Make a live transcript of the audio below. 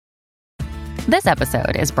This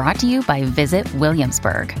episode is brought to you by Visit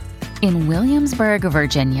Williamsburg. In Williamsburg,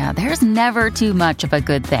 Virginia, there's never too much of a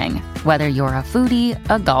good thing. Whether you're a foodie,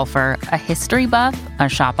 a golfer, a history buff, a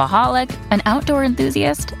shopaholic, an outdoor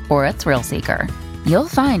enthusiast, or a thrill seeker, you'll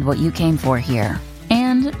find what you came for here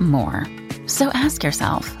and more. So ask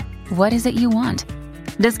yourself, what is it you want?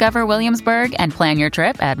 Discover Williamsburg and plan your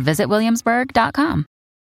trip at visitwilliamsburg.com.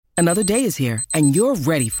 Another day is here, and you're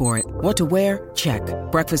ready for it. What to wear? Check.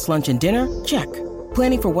 Breakfast, lunch, and dinner? Check.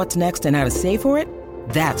 Planning for what's next and how to save for it?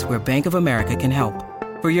 That's where Bank of America can help.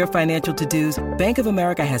 For your financial to-dos, Bank of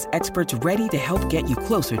America has experts ready to help get you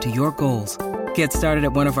closer to your goals. Get started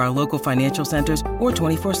at one of our local financial centers or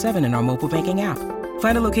 24/7 in our mobile banking app.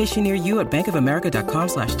 Find a location near you at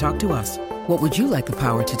bankofamerica.com/talktous. What would you like the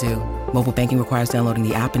power to do? Mobile banking requires downloading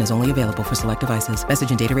the app and is only available for select devices.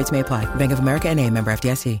 Message and data rates may apply. Bank of America N.A., member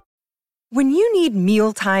FDIC. When you need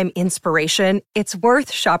mealtime inspiration, it's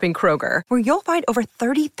worth shopping Kroger, where you'll find over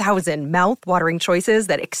 30,000 mouth-watering choices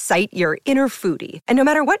that excite your inner foodie. And no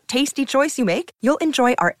matter what tasty choice you make, you'll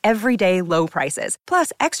enjoy our everyday low prices,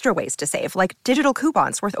 plus extra ways to save, like digital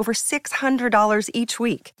coupons worth over $600 each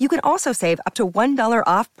week. You can also save up to $1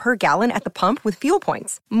 off per gallon at the pump with fuel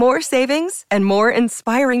points. More savings and more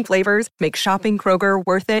inspiring flavors make shopping Kroger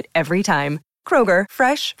worth it every time. Kroger,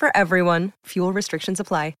 fresh for everyone. Fuel restrictions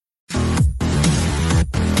apply.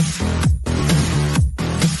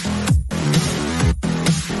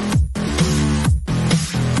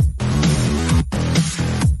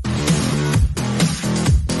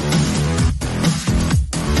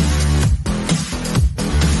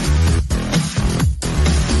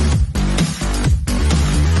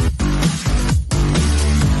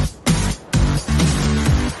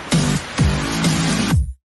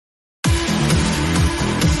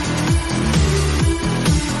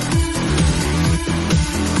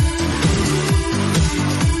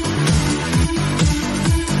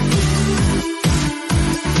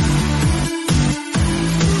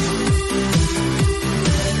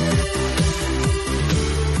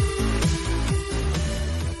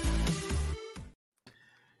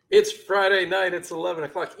 It's Friday night. It's 11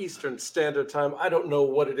 o'clock Eastern Standard Time. I don't know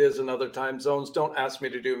what it is in other time zones. Don't ask me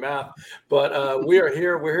to do math. But we are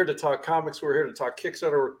here. We're here to talk comics. We're here to talk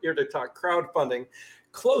Kickstarter. We're here to talk crowdfunding.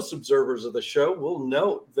 Close observers of the show will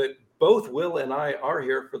note that both Will and I are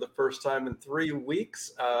here for the first time in 3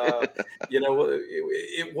 weeks.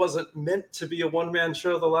 It wasn't meant to be a one-man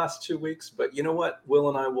show the last 2 weeks. But you know what? Will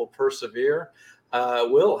and I will persevere.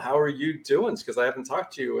 Will, how are you doing? Because I haven't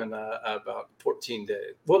talked to you in about 14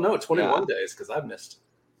 days. Well, no, 21 days because I've missed.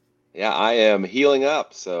 Yeah, I am healing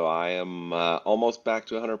up. So I am almost back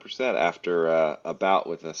to 100% after a bout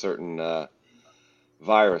with a certain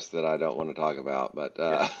virus that I don't want to talk about. But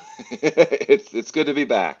it's good to be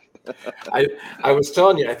back. I was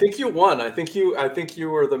telling you, I think you won. I think you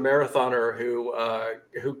were the marathoner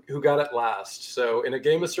who got it last. So in a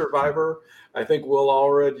game of Survivor, I think Will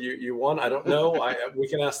Allred, you won. I don't know. We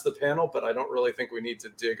can ask the panel, but I don't really think we need to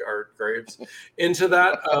dig our graves into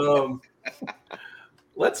that.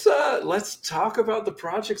 Let's talk about the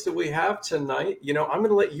projects that we have tonight. I'm going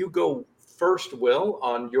to let you go first, Will,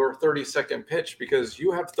 on your 30-second pitch because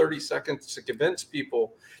you have 30 seconds to convince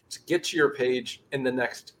people to get to your page in the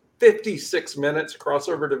next 56 minutes.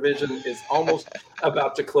 Crossover Division is almost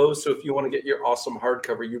about to close. So if you want to get your awesome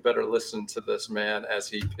hardcover, you better listen to this man as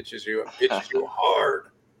he pitches you hard.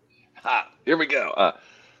 Here we go.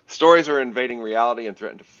 Stories are invading reality and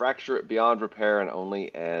threaten to fracture it beyond repair, and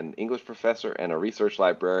only an English professor and a research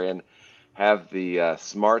librarian have the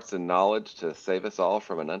smarts and knowledge to save us all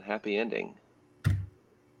from an unhappy ending.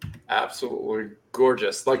 Absolutely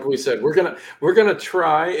gorgeous. Like we said, we're gonna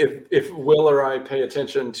try, if Will or I pay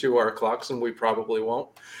attention to our clocks, and we probably won't,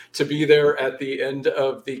 to be there at the end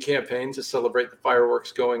of the campaign to celebrate the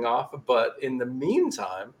fireworks going off. But in the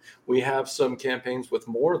meantime, we have some campaigns with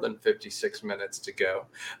more than 56 minutes to go.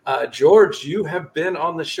 George, you have been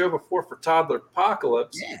on the show before for Toddler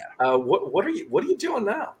Apocalypse. Yeah. What are you doing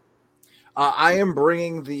now? I am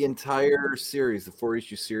bringing the entire series, the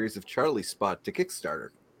 4-issue series of Charlie Spot, to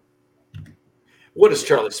Kickstarter. What is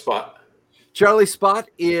Charlie Spot? Charlie Spot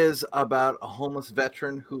is about a homeless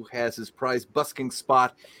veteran who has his prized busking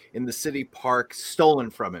spot in the city park stolen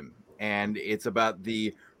from him. And it's about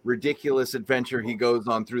the ridiculous adventure he goes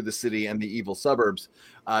on through the city and the evil suburbs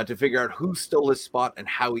to figure out who stole his spot and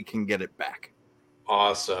how he can get it back.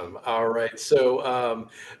 Awesome. All right. So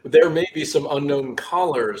there may be some unknown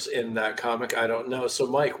callers in that comic. I don't know. So,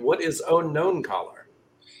 Mike, what is Unknown Caller?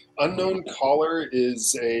 Unknown Caller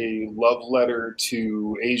is a love letter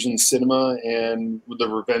to Asian cinema and the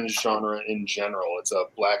revenge genre in general. It's a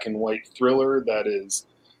black and white thriller that is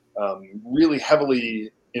really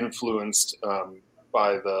heavily influenced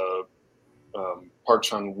by the Park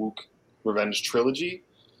Chan-wook Revenge trilogy.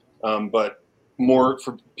 But more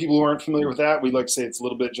for people who aren't familiar with that, we like to say it's a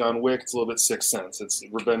little bit John Wick, it's a little bit Sixth Sense. It's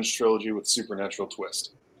Revenge trilogy with supernatural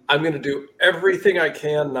twist. I'm going to do everything I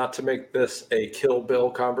can not to make this a Kill Bill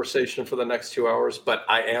conversation for the next 2 hours, but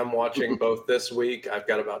I am watching both this week. I've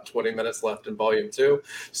got about 20 minutes left in volume 2.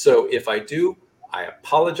 So if I do, I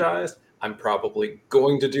apologize. I'm probably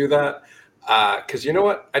going to do that because you know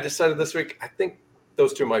what? I decided this week, I think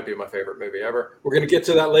those two might be my favorite movie ever. We're going to get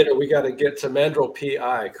to that later. We got to get to Mandrill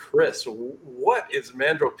P.I. Chris, what is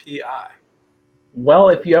Mandrill P.I.? Well,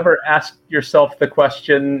 if you ever ask yourself the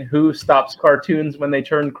question, who stops cartoons when they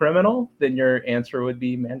turn criminal, then your answer would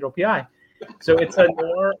be Mandrill P.I. So it's a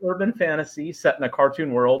noir urban fantasy set in a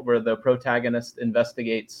cartoon world where the protagonist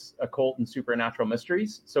investigates occult and supernatural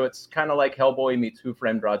mysteries. So it's kind of like Hellboy meets Who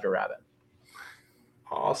Framed Roger Rabbit.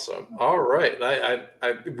 Awesome. All right.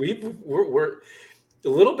 We're a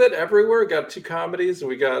little bit everywhere. Got 2 comedies.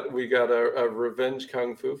 We got a revenge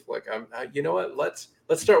kung fu flick. You know what? Let's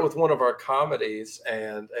start with one of our comedies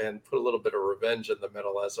and put a little bit of revenge in the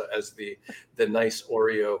middle as the nice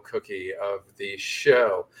Oreo cookie of the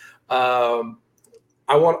show. I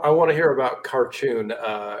want to hear about cartoon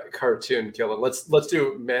killing. Let's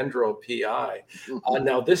do Mandrill P.I.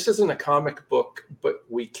 Now this isn't a comic book, but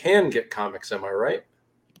we can get comics. Am I right?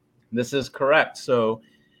 This is correct. So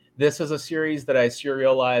this is a series that I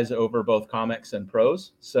serialize over both comics and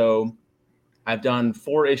prose. So I've done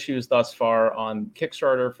 4 issues thus far on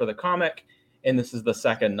Kickstarter for the comic, and this is the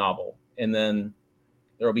second novel. And then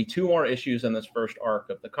there will be 2 more issues in this first arc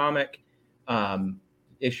of the comic.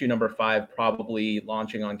 Issue number 5 probably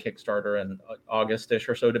launching on Kickstarter in August-ish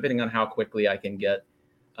or so, depending on how quickly I can get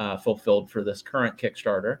fulfilled for this current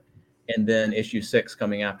Kickstarter. And then issue 6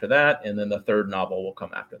 coming after that, and then the third novel will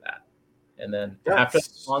come after that. And then after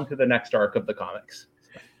on to the next arc of the comics.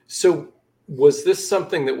 So was this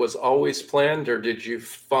something that was always planned, or did you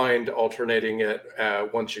find alternating it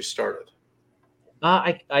once you started?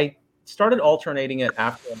 I started alternating it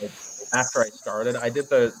after I started. I did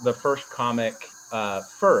the first comic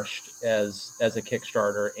first as a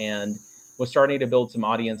Kickstarter and was starting to build some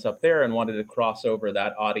audience up there and wanted to cross over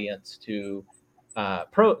that audience to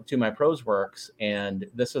my prose works. And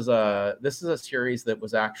this is a series that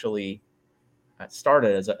was actually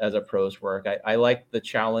started as a prose work. I like the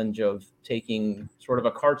challenge of taking sort of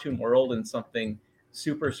a cartoon world and something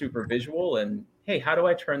super, super visual. And hey, how do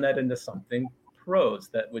I turn that into something prose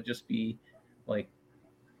that would just be like,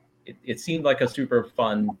 it seemed like a super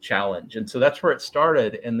fun challenge. And so that's where it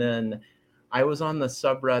started. And then I was on the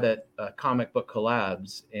subreddit Comic Book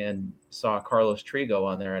Collabs and saw Carlos Trigo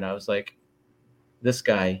on there. And I was like, this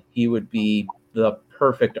guy, he would be the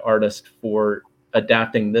perfect artist for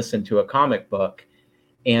adapting this into a comic book.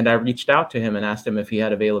 And I reached out to him and asked him if he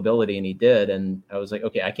had availability, and he did. And I was like,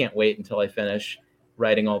 okay, I can't wait until I finish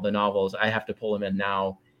writing all the novels. I have to pull him in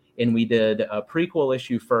now. And we did a prequel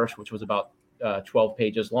issue first, which was about 12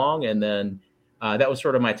 pages long. And then that was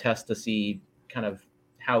sort of my test to see kind of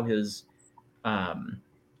how his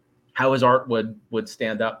art would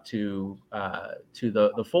stand up to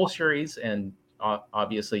the full series. And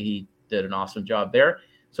obviously he did an awesome job there.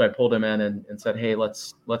 So I pulled him in and said, hey,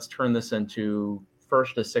 let's turn this into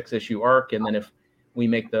first a 6-issue arc. And then if we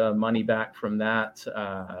make the money back from that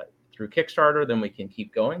through Kickstarter, then we can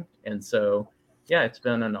keep going. And so, yeah, it's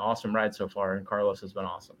been an awesome ride so far. And Carlos has been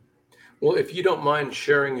awesome. Well, if you don't mind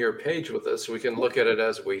sharing your page with us, we can look at it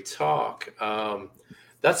as we talk.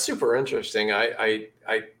 That's super interesting. I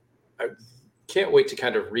can't wait to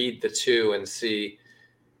kind of read the 2 and see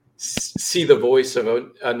the voice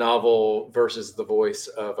of a novel versus the voice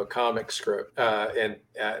of a comic script and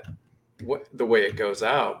the way it goes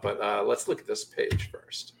out. But let's look at this page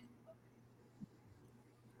first.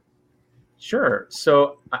 Sure.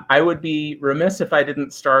 So I would be remiss if I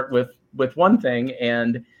didn't start with one thing,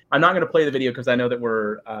 and I'm not going to play the video because I know that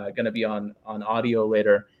we're going to be on audio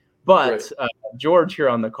later. But right. George here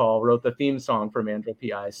on the call wrote the theme song for Mandrill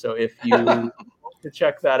P.I. So if you want to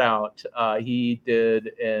check that out, he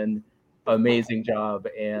did an amazing job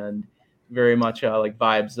and very much like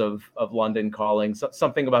vibes of London Calling. So,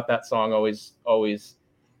 something about that song always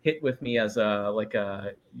hit with me as a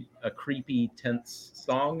creepy, tense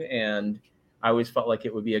song, and I always felt like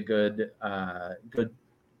it would be a good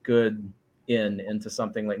into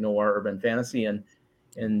something like noir urban fantasy, and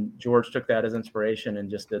George took that as inspiration and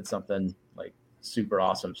just did something like super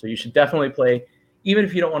awesome. So you should definitely play even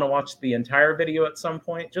if you don't want to watch the entire video at some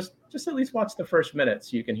point, just at least watch the first minute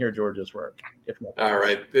so you can hear George's work. All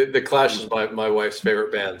right, the Clash is my wife's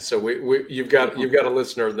favorite band, so you've got a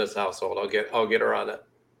listener in this household. I'll get her on it.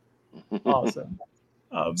 Awesome.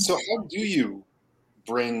 So how do you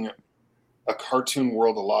bring a cartoon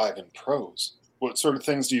world alive in prose? What sort of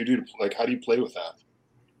things do you do? How do you play with that?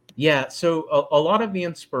 Yeah, so a lot of the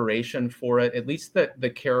inspiration for it, at least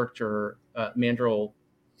the character Mandrill,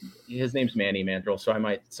 his name's Manny Mandrill, so I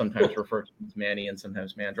might sometimes refer to him as Manny and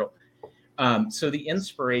sometimes Mandrill. So the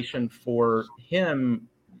inspiration for him,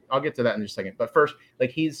 I'll get to that in just a second. But first,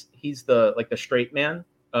 he's the the straight man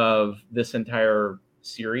of this entire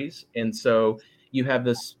series, and so you have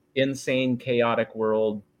this insane, chaotic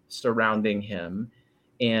world surrounding him,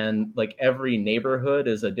 and every neighborhood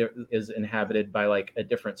is inhabited by a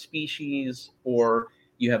different species, or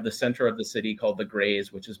you have the center of the city called the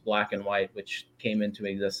Grays, which is black and white, which came into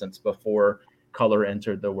existence before color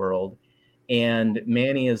entered the world. And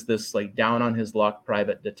Manny is this down on his luck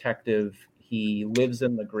private detective. He lives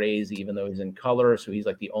in the Grays, even though he's in color. So he's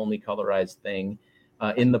the only colorized thing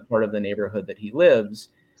in the part of the neighborhood that he lives.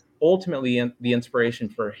 Ultimately, the inspiration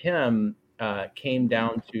for him came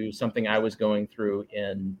down to something I was going through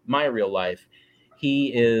in my real life.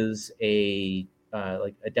 He is a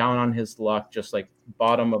down on his luck, just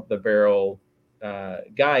bottom of the barrel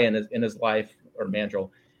guy in his life, or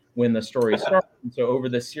Mandrill, when the story starts. And so over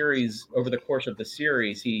the course of the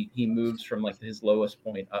series, he moves from his lowest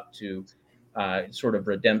point up to sort of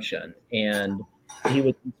redemption. And he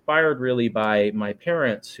was inspired really by my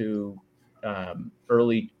parents, who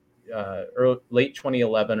late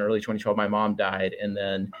 2011, early 2012, my mom died, and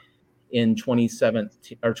then in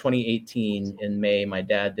 2017 or 2018 in May, my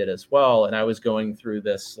dad did as well. And I was going through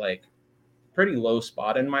this pretty low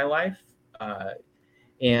spot in my life,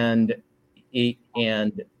 and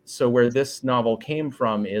so where this novel came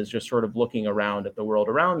from is just sort of looking around at the world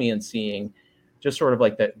around me and seeing just sort of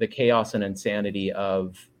the chaos and insanity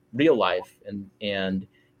of real life, and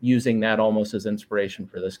using that almost as inspiration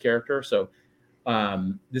for this character. So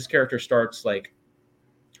this character starts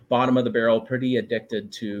bottom of the barrel, pretty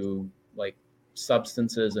addicted to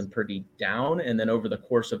substances and pretty down. And then over the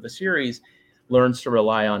course of the series, learns to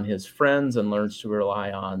rely on his friends and learns to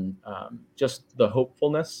rely on just the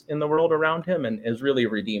hopefulness in the world around him, and is really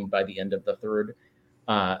redeemed by the end of the third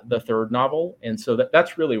novel. And so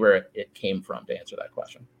that's really where it came from, to answer that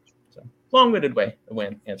question. So long-winded way of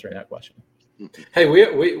answering that question. Hey,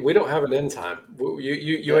 we don't have an end time.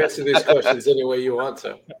 You answer these questions any way you want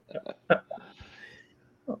to.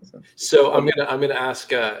 Awesome. So I'm gonna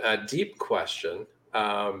ask a deep question.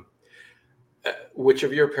 Which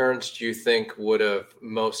of your parents do you think would have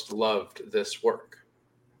most loved this work,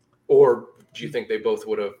 or do you think they both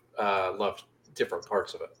would have loved different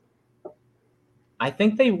parts of it? I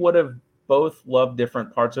think they would have both loved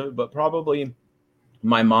different parts of it, but probably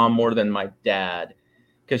my mom more than my dad,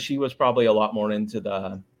 because she was probably a lot more into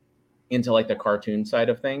the cartoon side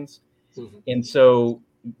of things. Mm-hmm. And so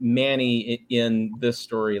Manny in this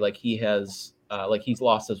story, he has he's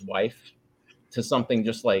lost his wife to something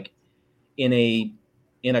just in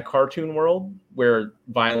a cartoon world where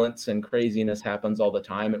violence and craziness happens all the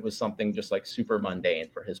time. It was something just super mundane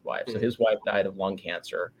for his wife. Mm-hmm. So his wife died of lung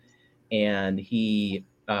cancer, and he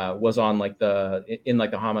was on the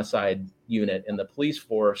homicide unit in the police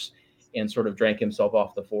force, and sort of drank himself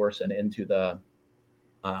off the force and into the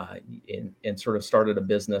and sort of started a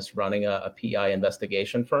business running a PI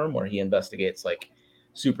investigation firm where he investigates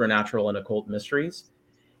supernatural and occult mysteries.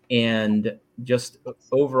 And just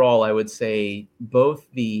overall, I would say both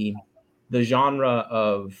the genre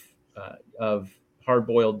of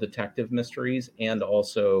hard-boiled detective mysteries and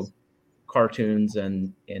also cartoons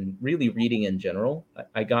and really reading in general,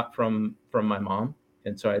 I got from my mom.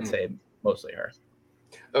 And so I'd say mostly her.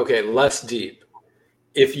 Okay, less deep.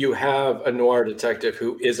 If you have a noir detective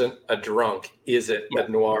who isn't a drunk, is it a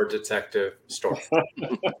noir detective story?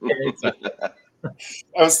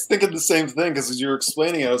 I was thinking the same thing, because as you were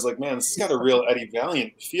explaining it, I was like, man, this has got a real Eddie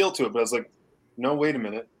Valiant feel to it. But I was like, no, wait a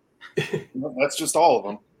minute. No, that's just all of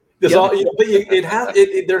them. There's I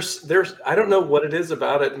don't know what it is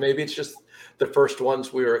about it. Maybe it's just the first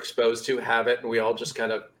ones we were exposed to have it, and we all just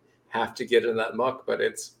kind of have to get in that muck. But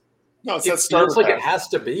it feels like it has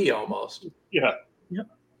to be almost. Yeah,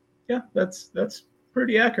 that's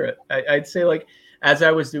pretty accurate. I'd say as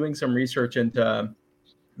I was doing some research into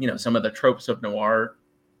some of the tropes of noir,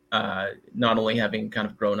 not only having kind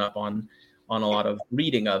of grown up on a lot of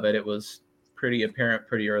reading of it, it was pretty apparent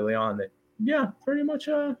pretty early on that pretty much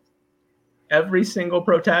every single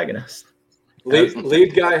protagonist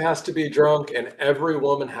Lead guy has to be drunk, and every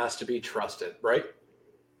woman has to be trusted, right?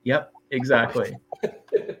 Yep, exactly.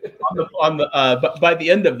 But by the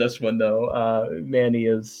end of this one, though, Manny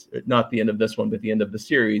is not the end of this one, but the end of the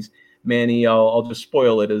series. Manny, I'll just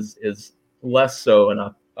spoil it, is less so and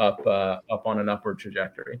up on an upward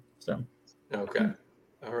trajectory. So, okay,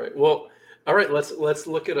 all right. Well, all right. Let's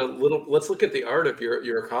look at Let's look at the art of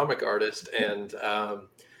you're a comic artist, and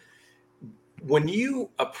when you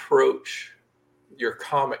approach your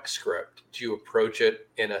comic script, do you approach it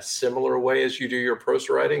in a similar way as you do your prose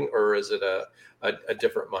writing, or is it a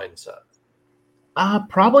different mindset?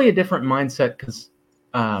 Probably a different mindset, because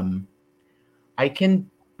I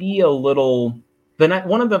can be a little.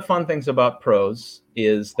 One of the fun things about prose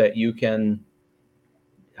is that you can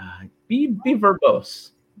be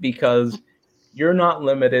verbose, because you're not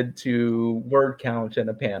limited to word count in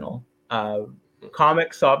a panel.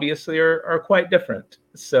 Comics obviously are quite different.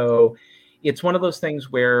 So it's one of those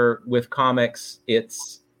things where with comics,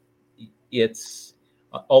 it's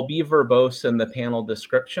I'll be verbose in the panel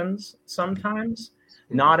descriptions sometimes,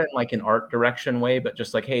 not in like an art direction way, but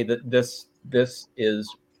just like, hey, this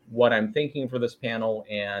is what I'm thinking for this panel,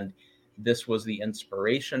 and this was the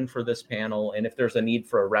inspiration for this panel. And if there's a need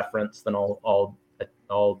for a reference, then I'll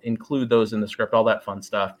include those in the script, all that fun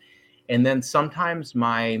stuff. And then sometimes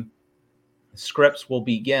my scripts will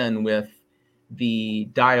begin with the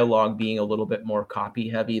dialogue being a little bit more copy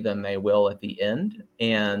heavy than they will at the end.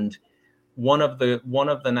 And one of the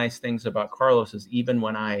nice things about Carlos is even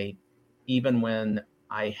when I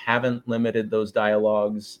haven't limited those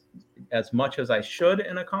dialogues as much as I should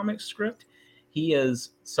in a comic script, he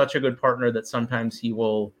is such a good partner that sometimes he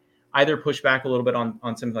will either push back a little bit on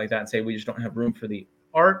something like that and say, we just don't have room for the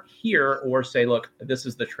art here, or say, look, this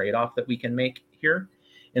is the trade-off that we can make here.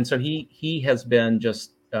 And so he has been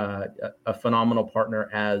just a phenomenal partner,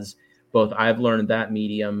 as both I've learned that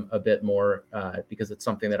medium a bit more because it's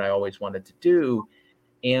something that I always wanted to do,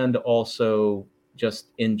 and also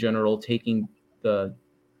just in general taking the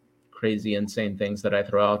crazy, insane things that I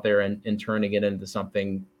throw out there and turning it into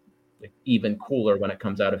something even cooler when it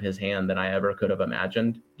comes out of his hand than I ever could have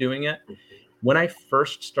imagined doing it. When I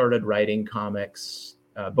first started writing comics,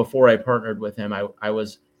 before I partnered with him, I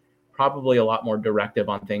was probably a lot more directive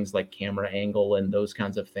on things like camera angle and those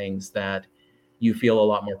kinds of things that you feel a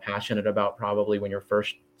lot more passionate about probably when you're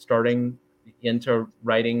first starting into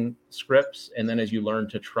writing scripts. And then as you learn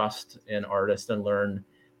to trust an artist and learn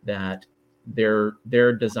that their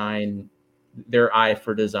design, their eye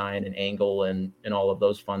for design and angle and all of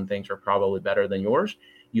those fun things are probably better than yours,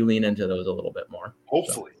 you lean into those a little bit more.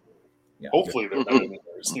 Hopefully. So, yeah. Hopefully they're better than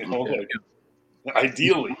yours. You know, like,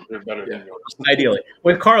 ideally they're better than yours. Ideally.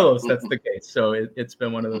 With Carlos, that's the case. So it's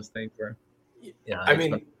been one of those things where,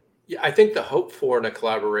 I think the hope for in a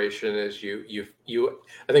collaboration is you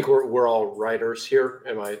I think we're all writers here.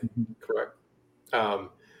 Am I correct?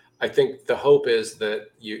 I think the hope is that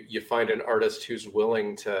you find an artist who's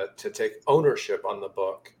willing to take ownership on the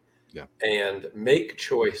book, and make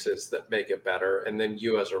choices that make it better. And then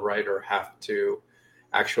you as a writer have to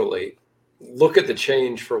actually look at the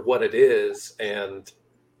change for what it is and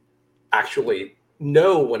actually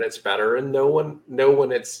know when it's better and know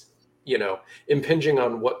when it's, impinging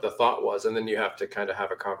on what the thought was. And then you have to kind of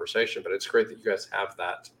have a conversation. But it's great that you guys have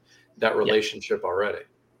that relationship already.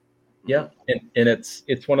 Yeah. And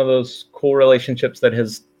it's one of those cool relationships that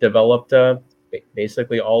has developed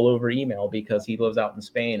basically all over email, because he lives out in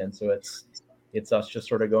Spain. And so it's us just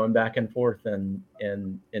sort of going back and forth and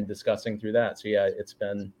discussing through that. So yeah, it's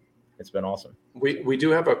been awesome. We do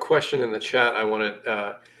have a question in the chat. I want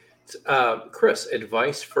to, Chris,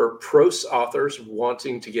 advice for prose authors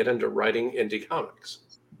wanting to get into writing indie comics.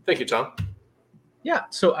 Thank you, Tom. Yeah.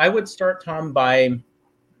 So I would start, Tom,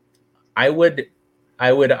 I would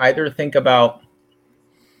either think about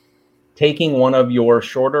taking one of your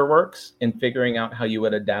shorter works and figuring out how you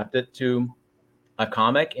would adapt it to a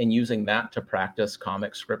comic and using that to practice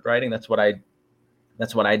comic script writing. That's what I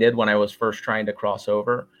did when I was first trying to cross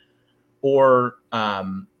over. Or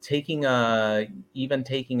taking a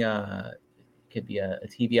could be a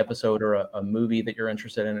TV episode or a movie that you're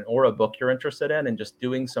interested in, or a book you're interested in, and just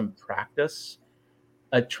doing some practice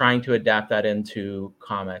trying to adapt that into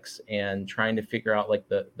comics and trying to figure out like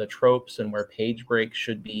the tropes and where page breaks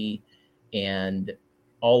should be and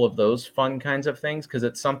all of those fun kinds of things. Because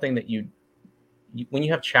it's something that you when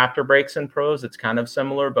you have chapter breaks in prose, it's kind of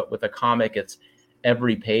similar, but with a comic, it's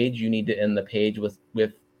every page you need to end the page with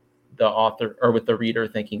the author or with the reader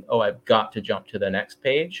thinking, oh, I've got to jump to the next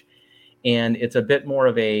page. And it's a bit more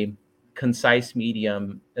of a concise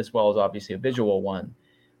medium as well as obviously a visual one.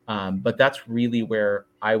 But that's really where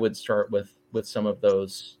I would start with some of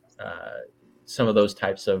those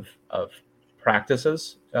types of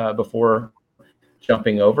practices before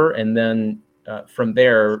jumping over, and then from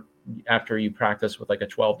there, after you practice with like a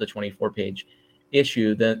 12 to 24 page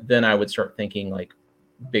issue, then I would start thinking like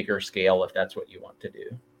bigger scale if that's what you want to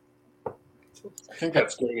do. I think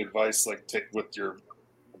that's great advice. Like, take with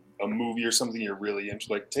a movie or something you're really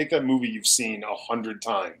into. Like, take a movie you've seen 100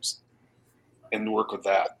 times and work with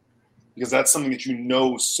that, because that's something that you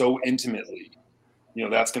know so intimately.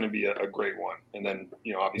 That's going to be a great one. And then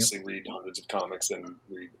obviously read hundreds of comics and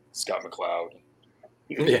read Scott McCloud.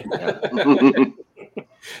 Yeah.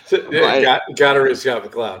 Gotta read Scott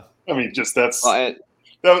McCloud. I mean, just that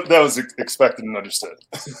was expected and understood.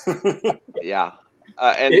 Yeah.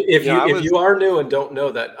 And if you are new and don't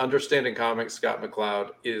know that, Understanding Comics, Scott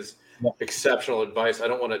McCloud is exceptional advice. I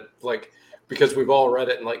don't want to because we've all read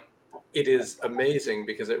it, and it is amazing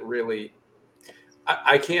because it really,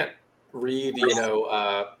 I can't read,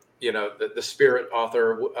 the Spirit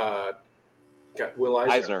author, Will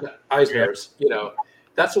Eisner's,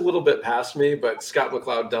 that's a little bit past me, but Scott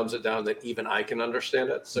McCloud dumbs it down that even I can understand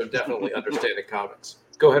it. So definitely Understanding Comics.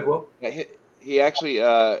 Go ahead, Will. Yeah, he actually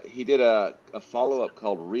he did a follow-up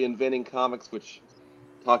called Reinventing Comics, which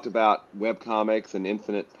talked about web comics and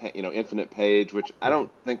infinite page, which I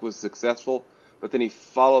don't think was successful. But then he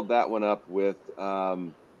followed that one up with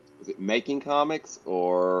was it Making Comics,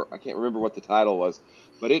 or I can't remember what the title was,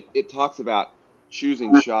 but it talks about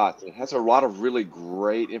choosing shots. It has a lot of really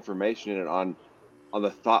great information in it on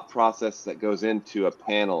the thought process that goes into a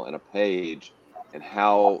panel and a page, and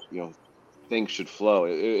how things should flow.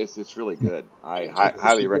 It's really good. I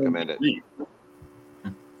highly recommend it.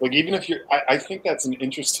 Like, even if I think that's an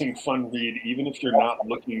interesting, fun read, even if you're not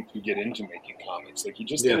looking to get into making comics. Like, he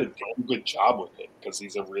just did a damn good job with it because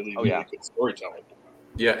he's a really good storyteller.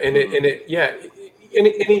 Yeah, any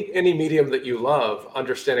medium that you love,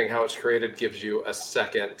 understanding how it's created gives you a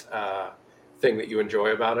second thing that you enjoy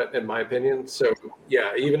about it, in my opinion. So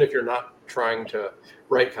yeah, even if you're not trying to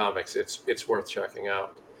write comics, it's worth checking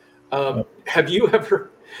out. Have you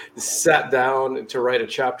ever sat down to write a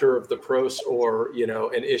chapter of the prose or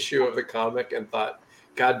an issue of the comic and thought,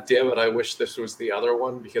 God damn it, I wish this was the other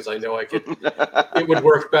one because I know it would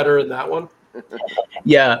work better in that one?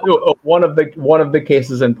 Yeah, one of the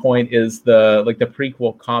cases in point is the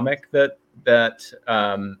prequel comic that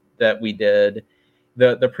we did.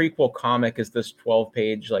 The prequel comic is this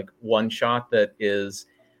 12-page one shot that is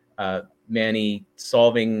Manny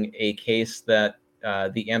solving a case that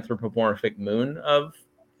the anthropomorphic moon of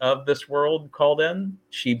this world called in.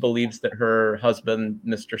 She believes that her husband,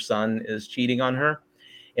 Mr. Sun, is cheating on her.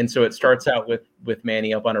 And so it starts out with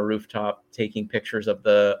Manny up on a rooftop taking pictures of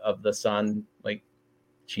the sun,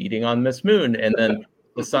 cheating on Miss Moon. And then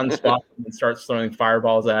the sun spots him and starts throwing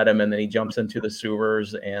fireballs at him. And then he jumps into the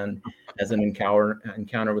sewers and has an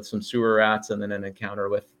encounter with some sewer rats, and then an encounter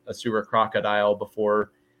with a sewer crocodile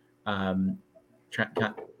before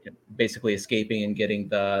basically escaping and getting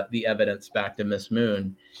the evidence back to Miss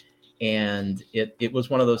Moon. And it was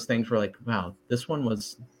one of those things where wow, this one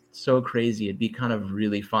was so crazy. It'd be kind of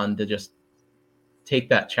really fun to just take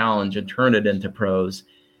that challenge and turn it into prose.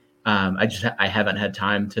 I haven't had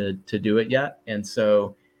time to do it yet. And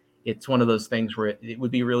so it's one of those things where it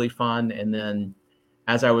would be really fun. And then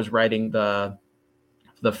as I was writing the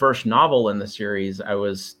first novel in the series, I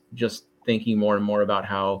was just thinking more and more about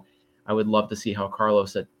how I would love to see how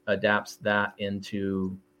Carlos adapts that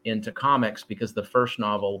into comics, because the first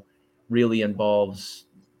novel really involves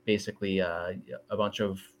basically a bunch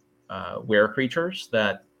of were creatures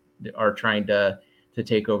that are trying to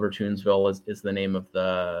take over Toonsville is the name of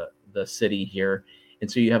the city here.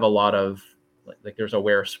 And so you have a lot of there's a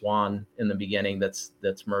were swan in the beginning that's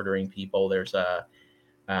murdering people. There's a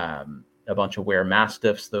bunch of were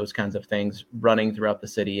mastiffs, those kinds of things running throughout the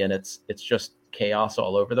city, and it's just chaos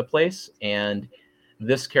all over the place. And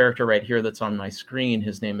this character right here that's on my screen,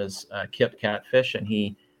 his name is Kip Catfish, and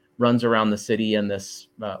he runs around the city in this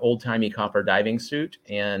old-timey copper diving suit,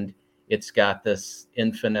 and it's got this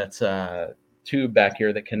infinite tube back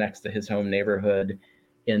here that connects to his home neighborhood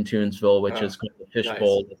in Toonsville, which is called the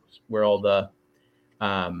Fishbowl, where all the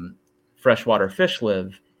freshwater fish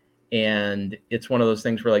live. And it's one of those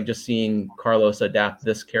things where just seeing Carlos adapt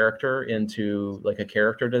this character into a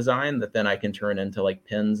character design that then I can turn into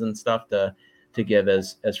pins and stuff to give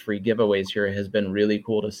as free giveaways here has been really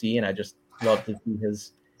cool to see. And I just love to see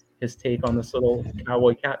his take on this little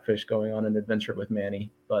cowboy catfish going on an adventure with Manny.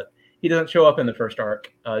 But he doesn't show up in the first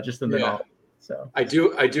arc, just in the novel. So I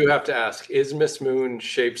do have to ask, is Miss Moon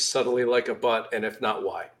shaped subtly like a butt? And if not,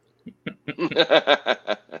 why?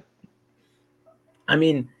 I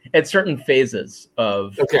mean, at certain phases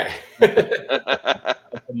of Okay. the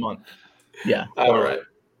month. Yeah. All right.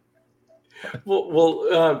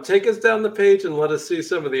 Well, take us down the page and let us see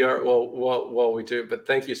some of the art while we do. But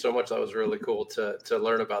thank you so much. That was really cool to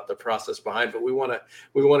learn about the process behind. But we want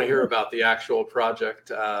to hear about the actual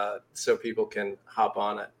project so people can hop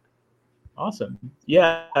on it. Awesome.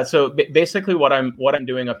 Yeah. So basically, what I'm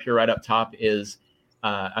doing up here right up top is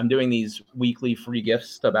I'm doing these weekly free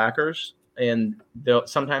gifts to backers, and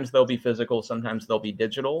sometimes they'll be physical, sometimes they'll be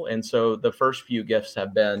digital. And so the first few gifts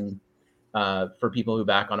have been for people who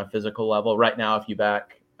back on a physical level. Right now, if you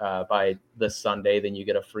back by this Sunday, then you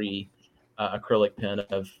get a free acrylic pen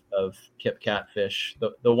of Kip Catfish.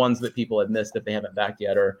 The ones that people have missed if they haven't backed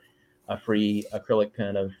yet are a free acrylic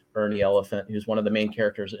pen of Ernie Elephant, who's one of the main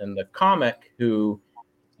characters in the comic, who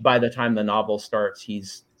by the time the novel starts,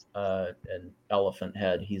 he's an elephant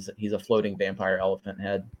head. He's a floating vampire elephant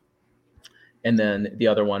head. And then the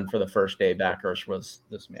other one for the first day backers was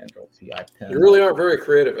this Mandrill PI pen. You really aren't very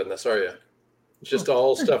creative in this, are you? It's just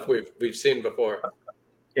all stuff we've seen before.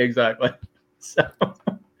 Exactly. So,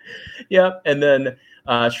 yeah. And then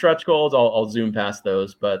stretch goals, I'll zoom past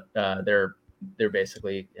those, but they're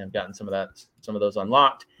basically have gotten some of those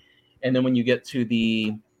unlocked. And then when you get to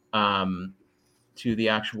the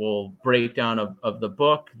actual breakdown of the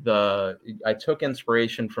book, I took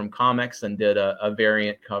inspiration from comics and did a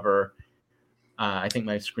variant cover. I think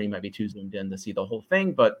my screen might be too zoomed in to see the whole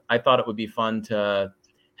thing, but I thought it would be fun to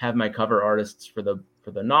have my cover artists for the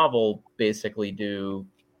novel basically do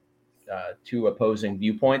two opposing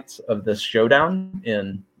viewpoints of this showdown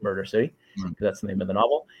in Murder City. That's the name of the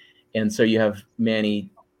novel. And so you have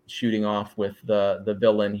Manny shooting off with the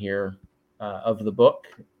villain here of the book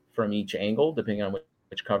from each angle, depending on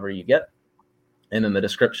which cover you get. And then the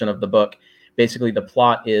description of the book, basically the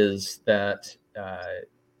plot is that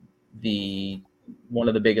one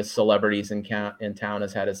of the biggest celebrities in town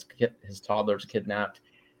has had his toddlers kidnapped.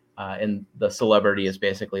 And the celebrity is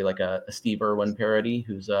basically like a Steve Irwin parody,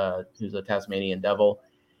 who's a Tasmanian devil.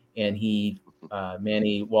 And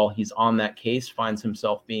Manny, while he's on that case, finds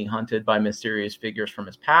himself being hunted by mysterious figures from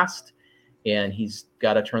his past. And he's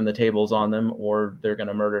got to turn the tables on them, or they're going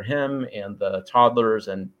to murder him and the toddlers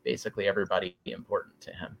and basically everybody important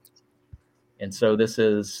to him. And so this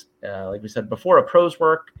is, like we said before, a prose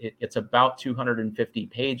work. It's about 250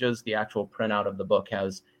 pages. The actual printout of the book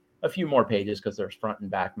has a few more pages because there's front and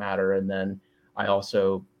back matter. And then I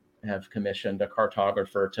also have commissioned a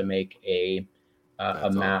cartographer to make a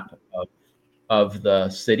map of the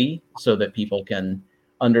city so that people can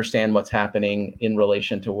understand what's happening in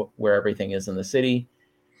relation to where everything is in the city.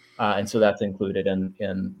 And so that's included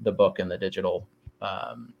in the book and the digital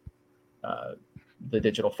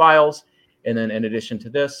files. And then in addition to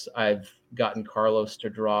this, I've gotten Carlos to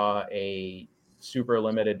draw a super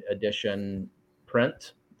limited edition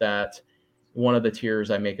print that one of the tiers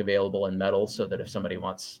I make available in metal, so that if somebody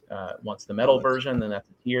wants the metal version, then that's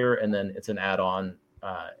a tier. And then it's an add-on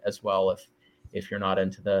as well if you're not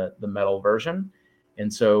into the metal version.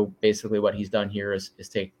 And so basically what he's done here is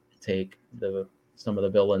take some of the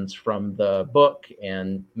villains from the book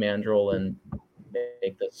and Mandrill and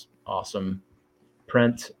make this awesome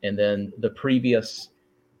print. And then the previous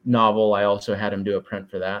novel, I also had him do a print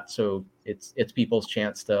for that. So it's people's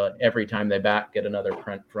chance to, every time they back, get another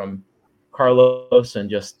print from Carlos and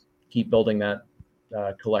just keep building that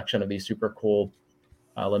collection of these super cool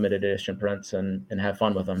limited edition prints and have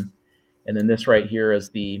fun with them. And then this right here is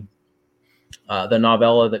the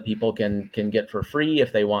novella that people can get for free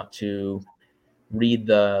if they want to read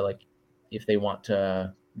the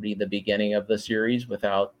beginning of the series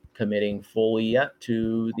without committing fully yet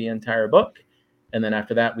to the entire book. And then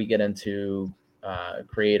after that, we get into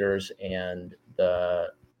creators and the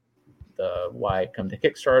why come to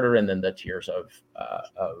Kickstarter, and then the tiers of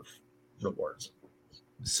rewards.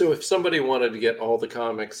 So if somebody wanted to get all the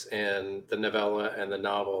comics and the novella and the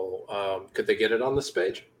novel, could they get it on this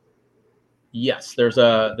page? Yes, there's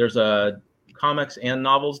a comics and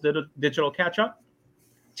novels digital catch up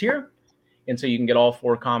tier, and so you can get all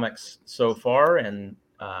 4 comics so far, and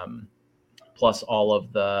plus all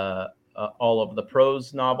of the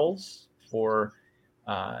prose novels for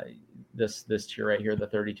this tier right here, the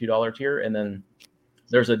 $32 tier, and then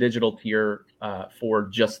there's a digital tier for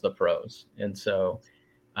just the prose. And so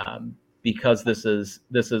because this is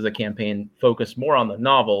a campaign focused more on the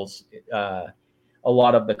novels, a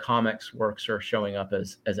lot of the comics works are showing up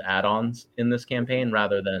as add-ons in this campaign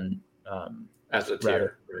rather than as a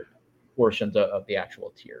tier, portions of the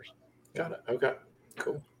actual tiers. Got it. Okay,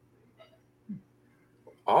 cool.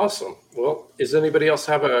 Awesome. Well, does anybody else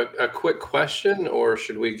have a quick question, or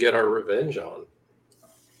should we get our revenge on?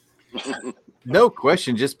 No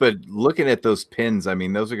question. But looking at those pins, I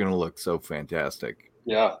mean, those are going to look so fantastic.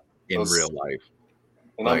 Yeah, in real life.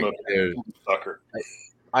 And like, I'm a sucker.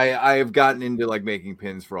 I have gotten into like making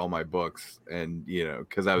pins for all my books, and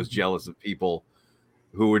because I was jealous of people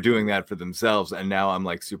who were doing that for themselves, and now I'm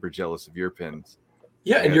like super jealous of your pins.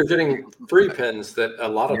 Yeah, and you're getting free pins that a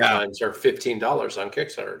lot of times are $15 on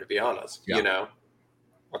Kickstarter, to be honest.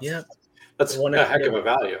 That's a heck of a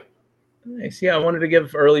value. Nice. Yeah, I wanted to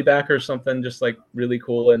give early backers something just like really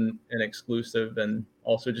cool and exclusive, and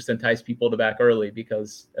also just entice people to back early,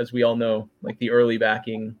 because as we all know, like the early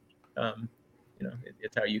backing,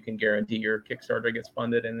 it's how you can guarantee your Kickstarter gets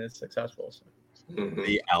funded and is successful. So.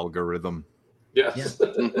 The algorithm. Yes.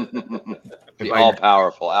 The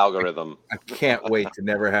all-powerful algorithm. I can't wait to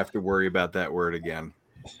never have to worry about that word again.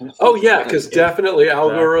 Oh yeah, because definitely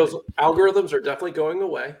algorithms are definitely going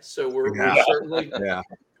away. So we're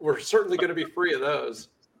certainly going to be free of those.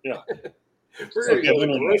 Yeah, we're going to go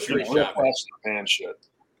to the grocery shop. And shit.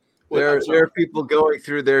 There are people going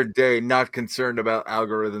through their day not concerned about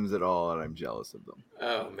algorithms at all, and I'm jealous of them.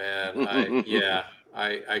 Oh man,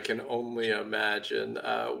 I can only imagine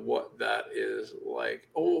what that is like.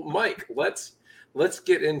 Oh, Mike, let's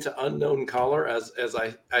get into Unknown Caller. As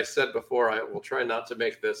I said before, I will try not to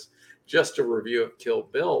make this just a review of Kill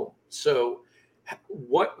Bill. So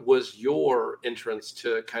what was your entrance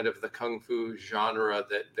to kind of the Kung Fu genre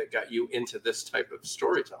that got you into this type of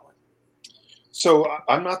storytelling? So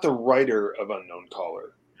I'm not the writer of Unknown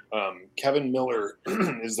Caller. Kevin Miller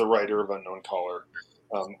is the writer of Unknown Caller.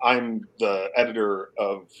 I'm the editor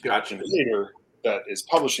of Invader that is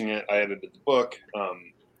publishing it. I edited the book.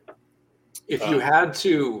 If you had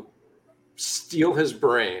to steal his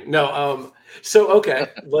brain, no. So okay,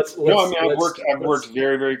 let's. No, I mean I've worked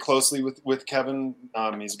very, very closely with Kevin.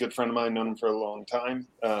 He's a good friend of mine. Known him for a long time.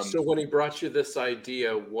 So when he brought you this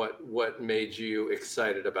idea, what made you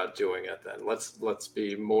excited about doing it? Then let's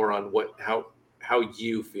be more on how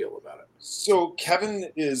you feel about it. So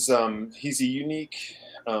Kevin is he's a unique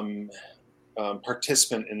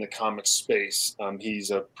participant in the comic space.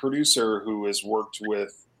 He's a producer who has worked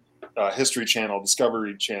with History Channel,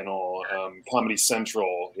 Discovery Channel, Comedy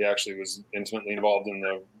Central. He actually was intimately involved in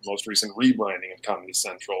the most recent rebranding of Comedy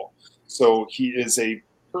Central. So he is a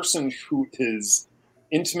person who is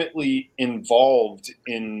intimately involved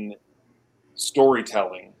in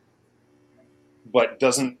storytelling, but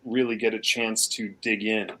doesn't really get a chance to dig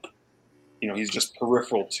in. He's just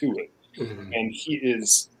peripheral to it. Mm-hmm. And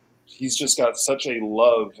he's just got such a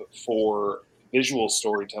love for visual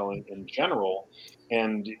storytelling in general.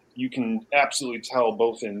 And you can absolutely tell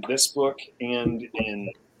both in this book and in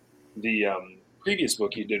the previous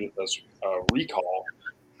book he did with us, Recall,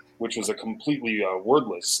 which was a completely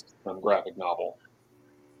wordless graphic novel.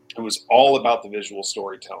 It was all about the visual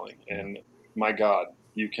storytelling. And my God,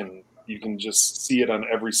 you can just see it on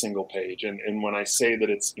every single page. And when I say that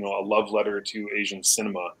it's a love letter to Asian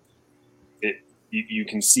cinema, you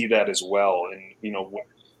can see that as well. And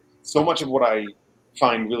so much of what I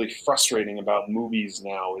find really frustrating about movies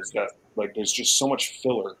now is that like there's just so much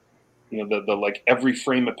filler. The like every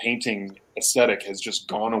frame of painting aesthetic has just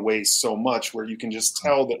gone away so much, where you can just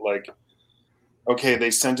tell that like, okay, they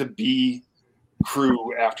sent a B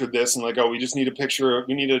crew after this and like, oh, we just need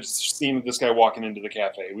we need a scene of this guy walking into the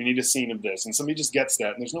cafe. We need a scene of this. And somebody just gets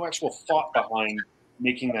that. And there's no actual thought behind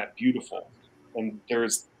making that beautiful. And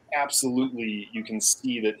there's absolutely, you can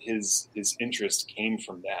see that his interest came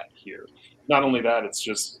from that here. Not only that, it's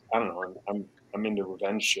just, I don't know, I'm into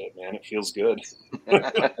revenge shit, man. It feels good.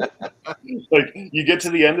 Like you get to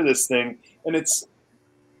the end of this thing and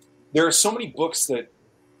there are so many books that,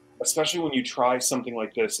 especially when you try something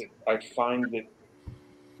like this, I find that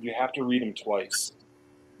you have to read them twice.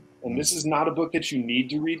 And this is not a book that you need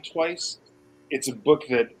to read twice. It's a book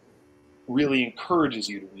that really encourages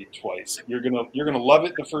you to read twice. You're gonna love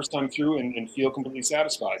it the first time through and feel completely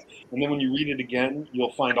satisfied. And then when you read it again,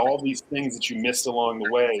 you'll find all these things that you missed along the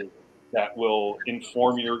way that will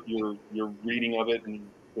inform your reading of it and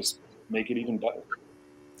just make it even better.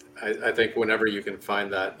 I think whenever you can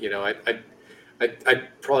find that, I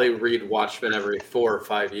probably read Watchmen every 4 or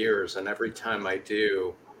 5 years, and every time I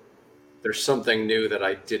do, there's something new that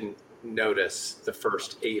I didn't notice the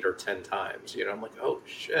first 8 or 10 times. I'm like, oh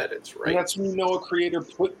shit, it's right. And that's when a creator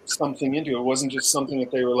put something into it. It wasn't just something that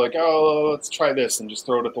they were like, oh, let's try this and just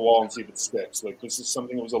throw it at the wall and see if it sticks. Like this is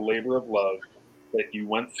something that was a labor of love that you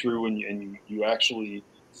went through and you actually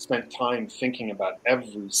spent time thinking about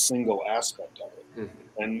every single aspect of it.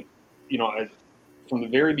 Mm-hmm. And from the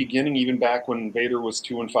very beginning, even back when Vader was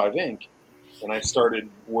 2 and 5 Inc., and I started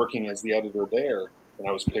working as the editor there, and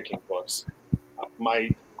I was picking books, my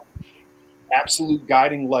absolute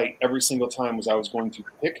guiding light every single time was I was going to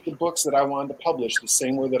pick the books that I wanted to publish the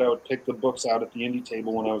same way that I would pick the books out at the indie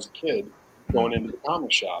table when I was a kid going into the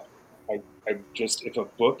comic shop. I just, if a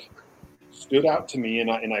book stood out to me and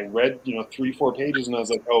I read, 3-4 pages and I was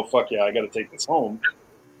like, oh, fuck yeah, I got to take this home.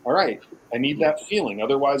 All right, I need that feeling.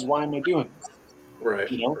 Otherwise, why am I doing this? Right.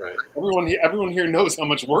 Right. Everyone here knows how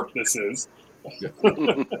much work this is.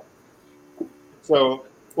 So,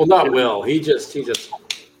 well, not Will. He just,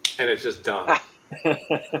 and it's just done.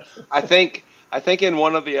 I think in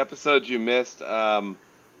one of the episodes you missed,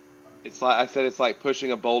 it's like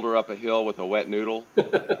pushing a boulder up a hill with a wet noodle.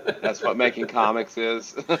 That's what making comics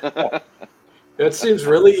is. That seems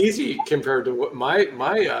really easy compared to what my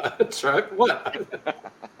truck. What?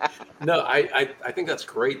 No, I think that's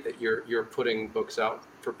great that you're putting books out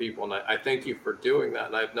for people, and I thank you for doing that.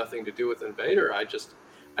 And I have nothing to do with Invader. I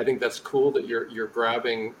think that's cool that you're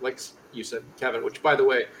grabbing, like you said, Kevin. Which, by the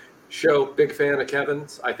way, big fan of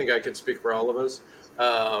Kevin's. I think I can speak for all of us.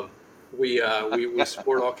 We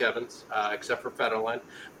support all Kevins except for Federline.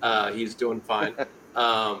 He's doing fine,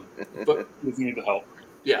 but doesn't need the help.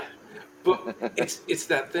 Yeah. But it's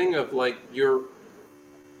that thing of like you're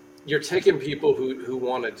taking people who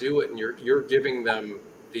want to do it and you're giving them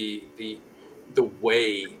the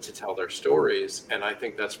way to tell their stories, and I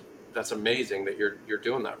think that's amazing that you're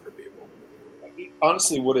doing that for people.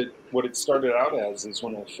 Honestly, what it started out as is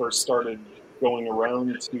when I first started going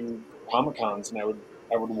around to Comic-Cons, and I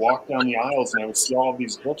would walk down the aisles and I would see all of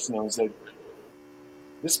these books, and I was like,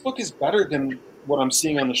 this book is better than what I'm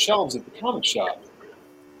seeing on the shelves at the comic shop.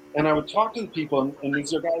 And I would talk to the people, and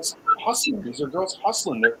these are guys hustling. These are girls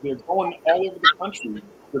hustling. They're going all over the country.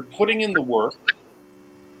 They're putting in the work,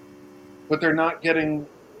 but they're not getting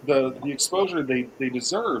the exposure they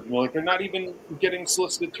deserve. Like they're not even getting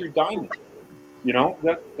solicited through Diamond.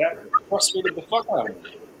 That frustrated the fuck out of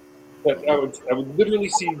me. But I would literally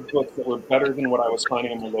see books that were better than what I was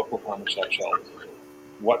finding on the local comic shop shelves.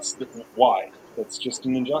 Why? That's just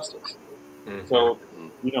an injustice. Mm-hmm. So,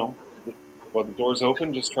 while the door's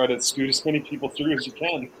open, just try to scoot as many people through as you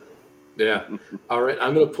can. Yeah. All right.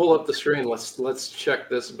 I'm going to pull up the screen. Let's check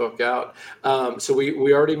this book out. So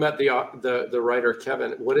we already met the writer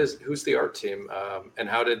Kevin. Who's the art team, and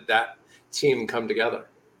how did that team come together?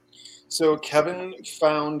 So Kevin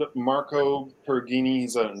found Marco Perugini.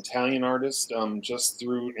 He's an Italian artist, just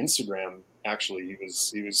through Instagram. Actually,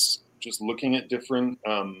 he was just looking at different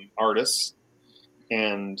artists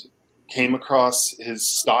and came across his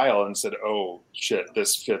style and said, oh shit,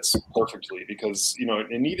 this fits perfectly, because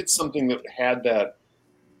it needed something that had that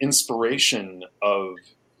inspiration of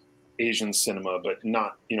Asian cinema, but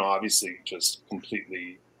not obviously just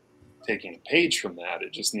completely taking a page from that.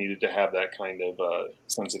 It just needed to have that kind of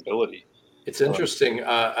sensibility. It's interesting.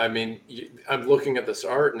 I'm looking at this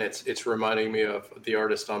art, and it's reminding me of the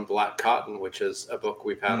artist on Black Cotton, which is a book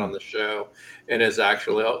we've had on the show, and is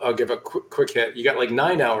actually I'll give a quick hit. You got like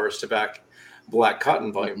 9 hours to back Black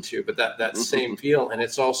Cotton Volume 2, but that same feel, and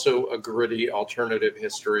it's also a gritty alternative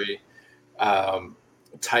history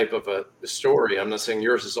type of a story. I'm not saying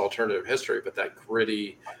yours is alternative history, but that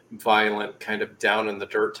gritty, violent, kind of down in the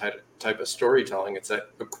dirt type of storytelling. It's a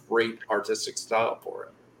great artistic style for it.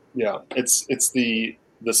 Yeah, it's the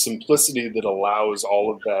simplicity that allows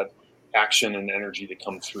all of that action and energy to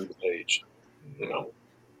come through the page.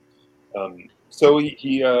 So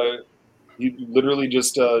he literally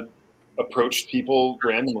just approached people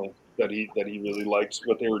randomly that he really liked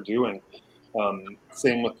what they were doing.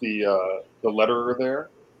 Same with the letterer there.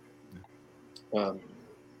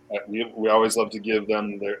 We always love to give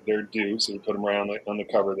them their due, so we put them right on the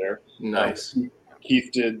cover there. Nice.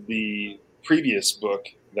 Keith did the previous book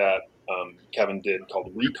that Kevin did called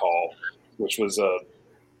Recall, which was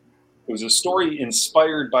a story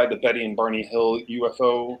inspired by the Betty and Barney Hill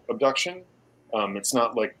UFO abduction. It's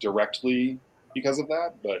not like directly because of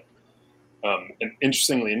that, but and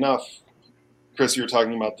interestingly enough, Chris, you were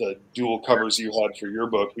talking about the dual covers you had for your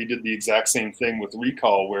book. We did the exact same thing with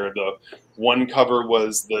Recall, where the one cover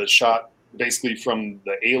was the shot basically from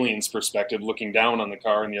the alien's perspective looking down on the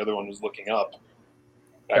car, and the other one was looking up.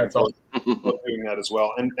 That's awesome. Doing that as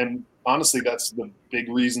well. And honestly, that's the big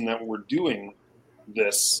reason that we're doing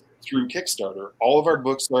this through Kickstarter. All of our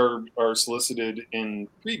books are solicited in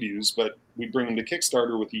previews, but we bring them to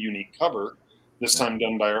Kickstarter with a unique cover, this time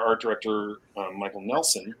done by our art director, Michael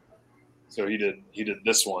Nelson. So he did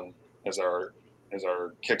this one as our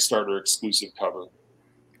Kickstarter exclusive cover.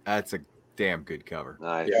 That's a damn good cover.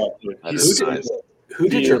 Nice. Yeah, nice. Who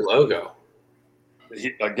did your logo?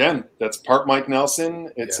 Again, that's part Mike Nelson.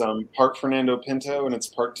 It's part Fernando Pinto, and it's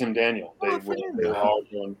part Tim Daniel. They're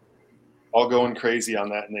all going crazy on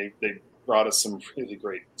that, and they brought us some really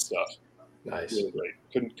great stuff. Nice. Really great.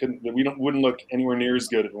 Wouldn't look anywhere near as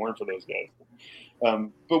good if it weren't for those guys.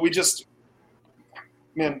 But we just,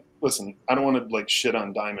 man, listen, I don't want to like shit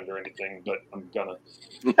on Diamond or anything, but I'm gonna.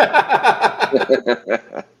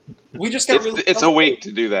 We just got really. It's a week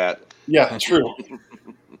to do that. Yeah, true.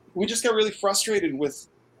 We just got really frustrated with,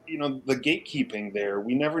 the gatekeeping there.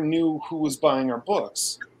 We never knew who was buying our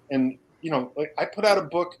books, and like I put out a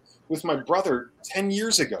book with my brother 10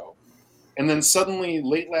 years ago, and then suddenly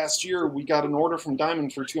late last year we got an order from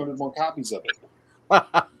Diamond for 200 more copies of it.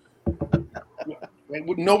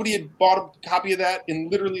 Nobody had bought a copy of that in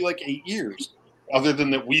literally like 8 years, other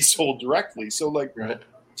than that we sold directly. So like,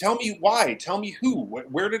 Tell me why. Tell me who.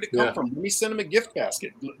 Where did it come from? Let me send them a gift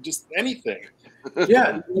basket. Just anything.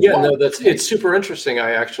 No, it's super interesting.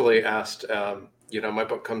 I actually asked, my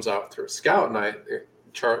book comes out through Scout, and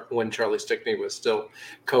when Charlie Stickney was still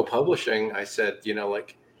co-publishing, I said,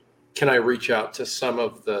 can I reach out to some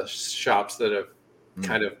of the shops that have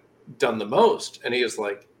kind of done the most? And he was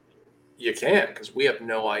like, you can't, because we have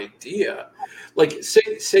no idea. Like,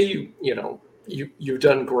 say you've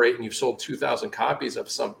done great and you've sold 2,000 copies of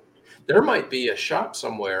some. There might be a shop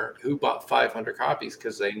somewhere who bought 500 copies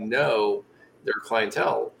because they know their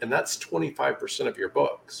clientele, and that's 25% of your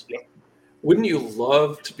books. Yep. Wouldn't you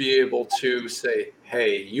love to be able to say,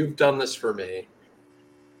 hey, you've done this for me.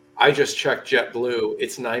 I just checked JetBlue.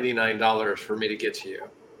 It's $99 for me to get to you.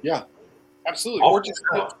 Yeah, absolutely. Or just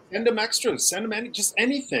send them extras. Send them just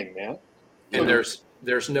anything, man. And there's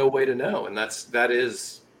no way to know, and that's not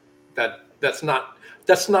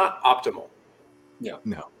optimal. Yeah.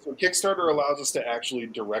 No. So Kickstarter allows us to actually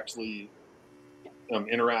directly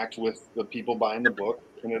interact with the people buying the book,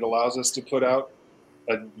 and it allows us to put out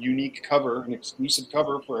a unique cover, an exclusive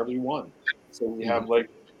cover for everyone. So we have the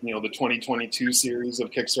 2022 series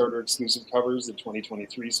of Kickstarter exclusive covers, the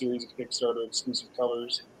 2023 series of Kickstarter exclusive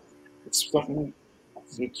covers. It's something.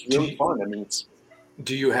 It's really fun. I mean,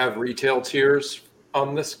 Do you have retail tiers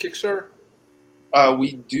on this Kickstarter?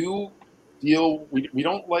 We do deal. We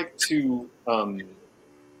don't like to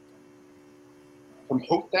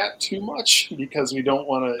promote that too much because we don't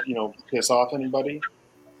want to piss off anybody.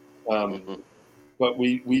 But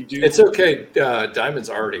we do. It's okay. Diamond's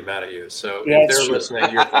already mad at you, so if they're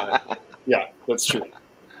listening, you're fine. Yeah, that's true.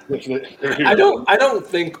 I don't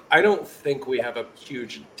think we have a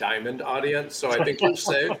huge Diamond audience, so I think you're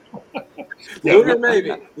safe. Lunar,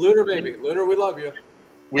 maybe. Lunar, we love you.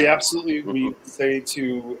 We absolutely say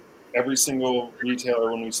to every single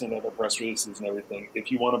retailer when we send out our press releases and everything,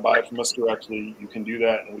 if you want to buy from us directly, you can do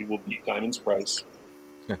that, and we will beat Diamond's price.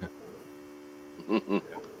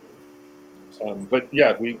 But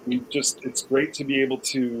yeah, we just, it's great to be able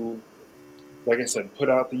to, like I said, put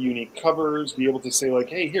out the unique covers, be able to say like,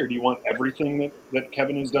 hey, here, do you want everything that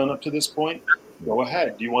Kevin has done up to this point? Go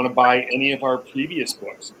ahead. Do you want to buy any of our previous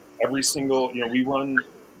books? Every single, we run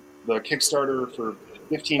the Kickstarter for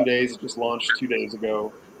 15 days. It just launched 2 days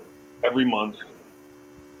ago. Every month,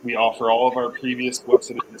 we offer all of our previous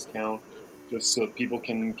books at a discount, just so people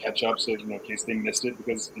can catch up. So in case they missed it,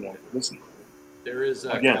 because listen, there's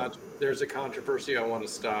a controversy I want to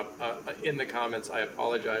stop in the comments. I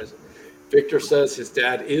apologize. Victor says his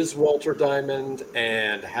dad is Walter Diamond,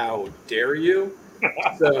 and how dare you?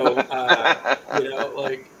 So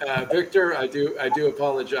Victor, I do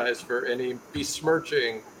apologize for any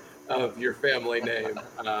besmirching of your family name.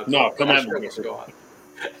 No, come on. Go on.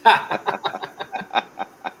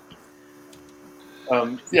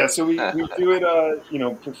 So we do it,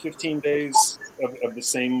 for 15 days of the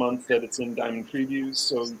same month that it's in Diamond Previews.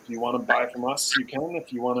 So if you want to buy from us, you can.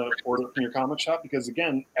 If you want to order from your comic shop, because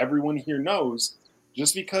again, everyone here knows,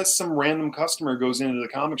 just because some random customer goes into the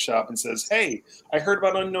comic shop and says, hey, I heard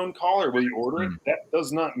about Unknown Caller, will you order it? That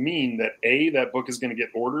does not mean that A, that book is going to get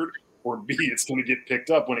ordered, or B, it's going to get picked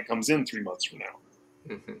up when it comes in 3 months from now.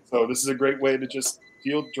 So this is a great way to just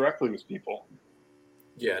deal directly with people.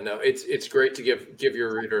 Yeah, no, it's great to give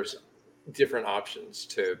your readers different options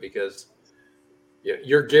too, because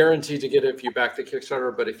you're guaranteed to get it if you back the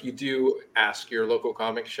Kickstarter. But if you do ask your local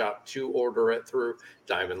comic shop to order it through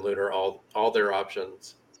Diamond, Lunar, all their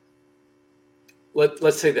options.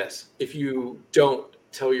 Let's say this: if you don't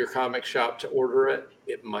tell your comic shop to order it,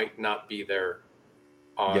 it might not be there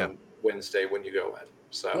on Wednesday when you go in.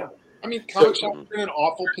 So. Yeah. I mean, comic shops are in an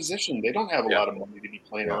awful position. They don't have a lot of money to be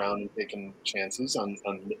playing around and taking chances on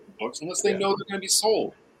books unless they know they're going to be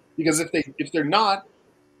sold. Because if they're not,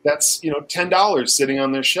 that's $10 sitting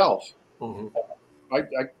on their shelf.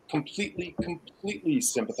 I completely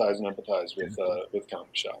sympathize and empathize with comic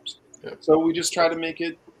shops. Yeah. So we just try to make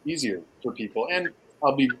it easier for people. And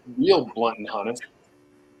I'll be real blunt and honest.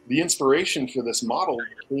 the inspiration for this model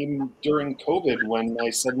came during COVID when I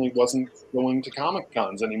suddenly wasn't going to Comic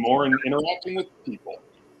Cons anymore and interacting with people.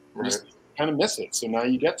 I just kind of miss it. So now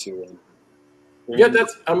you get to it. Yeah,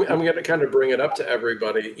 I'm going to kind of bring it up to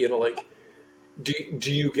everybody. Like,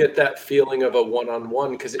 do you get that feeling of a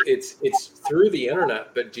one-on-one? Because it's through the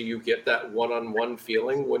internet, but do you get that one-on-one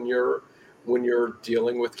feeling when you're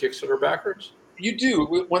dealing with Kickstarter backers? You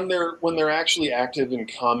do when they're actually active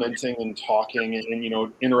and commenting and talking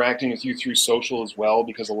and interacting with you through social as well,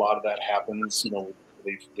 because a lot of that happens.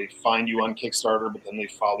 They find you on Kickstarter, but then they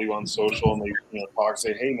follow you on social and they talk,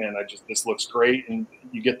 say, hey man, this looks great, and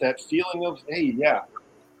you get that feeling of, hey, yeah,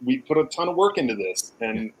 we put a ton of work into this,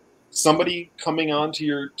 and somebody coming on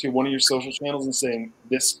to one of your social channels and saying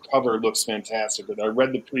this cover looks fantastic, or I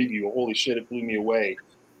read the preview, holy shit, it blew me away.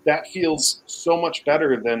 That feels so much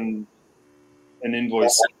better than an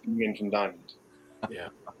invoice coming in from Diamond. Yeah.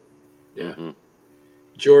 Mm-hmm.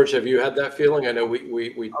 George, have you had that feeling? I know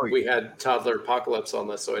we had Toddler Apocalypse on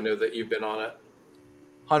this, so I know that you've been on it.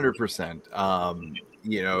 100%.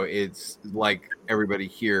 It's like everybody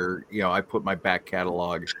here, I put my back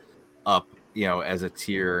catalog up, as a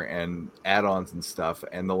tier and add-ons and stuff.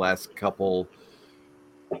 And the last couple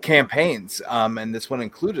campaigns, and this one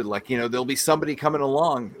included, there'll be somebody coming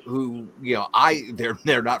along who,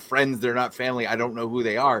 they're not friends, they're not family, I don't know who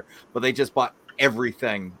they are, but they just bought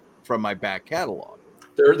everything from my back catalog.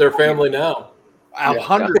 They're family now.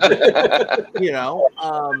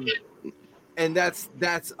 100%. And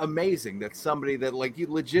that's amazing. That's somebody that you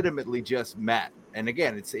legitimately just met. And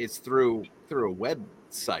again, it's through a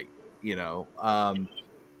website,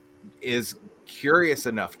 is curious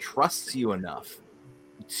enough, trusts you enough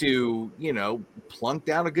to, plunk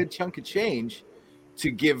down a good chunk of change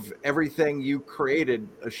to give everything you created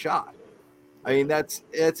a shot. I mean, that's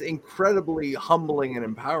incredibly humbling and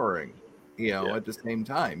empowering, at the same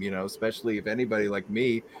time, especially if anybody like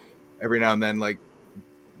me every now and then,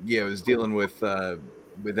 is dealing with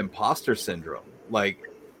imposter syndrome.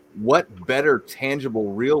 What better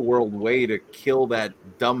tangible real world way to kill that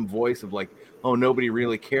dumb voice of oh, nobody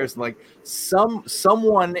really cares.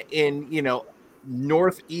 Someone in,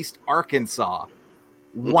 Northeast Arkansas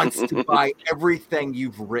wants to buy everything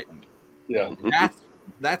you've written. Yeah.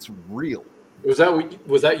 That's real. Was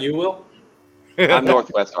that you, Will? I'm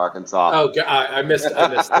Northwest Arkansas. Oh, God, I missed it. I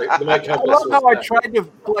love how I tried to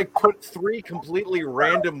put three completely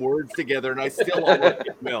random words together, and I still almost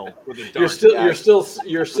get Will with a dark.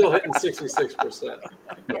 You're still hitting 66%.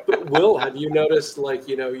 But Will, have you noticed,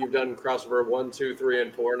 you've done crossover 1, 2, 3,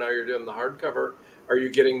 and 4. Now you're doing the hardcover. Are you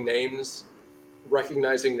getting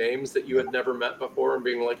recognizing names that you had never met before, and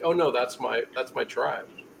being like, oh no, that's my tribe?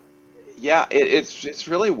 Yeah, it's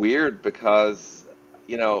really weird because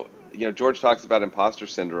George talks about imposter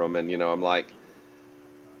syndrome, and I'm like,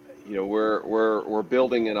 we're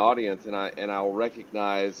building an audience, and I'll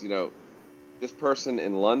recognize this person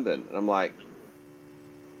in London, and I'm like,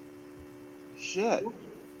 shit,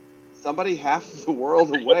 somebody half the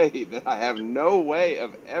world away that I have no way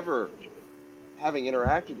of ever having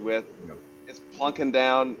interacted with is plunking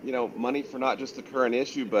down money for not just the current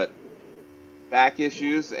issue but back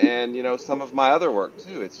issues and some of my other work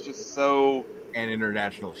too. It's just so. And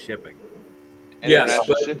international shipping.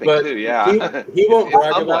 Shipping too, yeah. He won't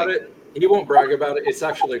brag about it. He won't brag about it. It's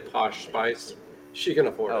actually Posh Spice. She can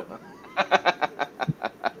afford it.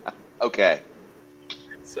 Okay.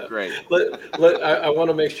 So great. I want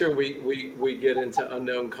to make sure we get into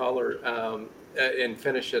Unknown Caller and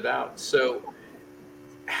finish it out. So,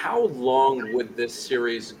 how long would this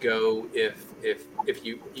series go if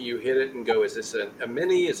you hit it and go? Is this a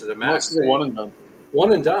mini? Is it a max? This is a one and done.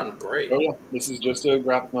 One and done. Great. Oh yeah, this is just a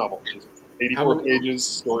graphic novel. Just 84 pages,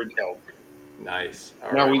 storytelling. Nice.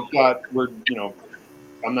 Now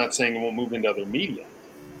I'm not saying it won't move into other media,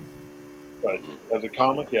 but as a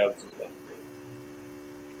comic, this is done.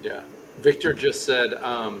 Yeah. Victor just said,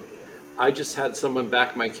 I just had someone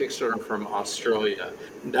back my Kickstarter from Australia.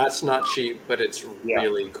 That's not cheap, but it's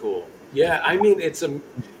really cool. Yeah, I mean, it's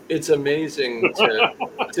amazing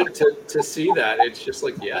to see that. It's just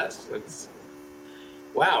yes, it's.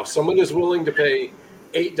 Wow, someone is willing to pay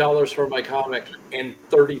 $8 for my comic and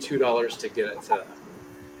 $32 to get it to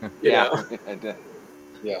them. Yeah,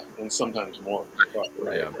 and sometimes more.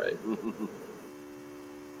 Right.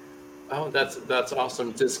 Oh, that's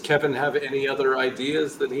awesome. Does Kevin have any other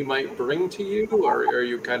ideas that he might bring to you, or are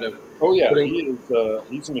you kind of? Oh yeah,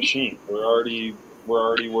 he's a machine. We're already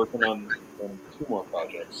working on 2 more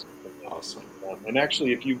projects. Awesome. And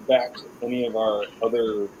actually, if you backed any of our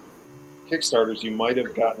other Kickstarters, you might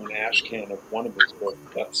have gotten an ash can of one of his books,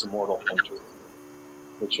 Death's Immortal Hunter.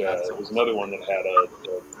 which was another one that had a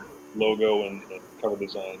logo and cover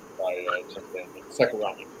design by Tim Van Second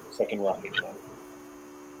Rocket.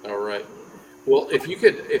 All right. Well, if you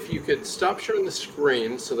could stop sharing the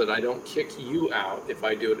screen so that I don't kick you out. If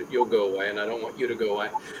I do it, you'll go away, and I don't want you to go away.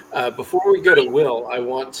 Before we go to Will,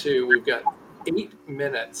 we've got 8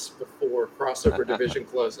 minutes before crossover division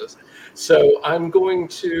closes. So I'm going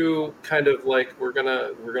to kind of like, we're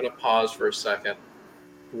gonna pause for a second.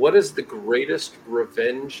 What is the greatest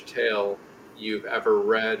revenge tale you've ever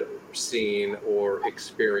read, or seen, or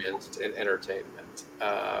experienced in entertainment?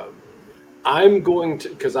 I'm going to,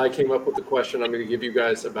 because I came up with the question, I'm going to give you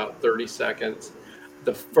guys about 30 seconds.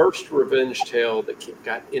 The first revenge tale that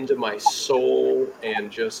got into my soul and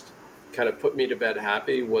just kind of put me to bed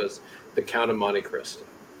happy was The Count of Monte Cristo.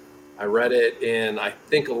 I read it in, I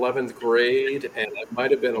think, 11th grade, and I might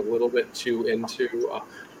have been a little bit too into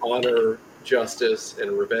honor, justice,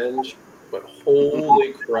 and revenge, but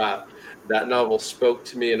holy crap, that novel spoke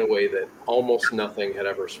to me in a way that almost nothing had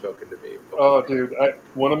ever spoken to me before. Oh, dude,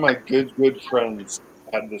 one of my good friends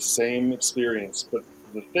had the same experience, but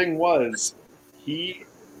the thing was, he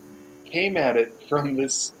came at it from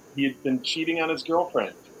this, he had been cheating on his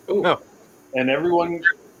girlfriend. Oh. And everyone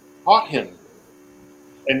caught him.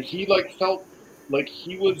 And he felt like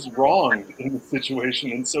he was wrong in the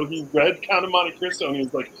situation. And so he read Count of Monte Cristo and he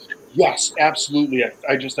was like, yes, absolutely.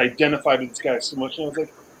 I just identified with this guy so much. And I was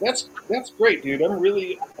like, that's great, dude. I'm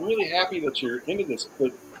really happy that you're into this,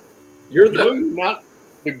 but you're not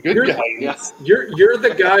the good guy. Yes. You're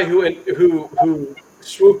the guy who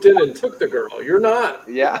swooped in and took the girl. You're not.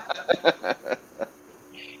 Yeah.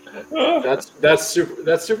 That's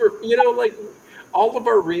super. You know, like, all of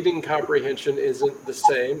our reading comprehension isn't the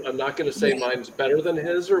same. I'm not going to say mine's better than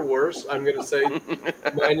his or worse. I'm going to say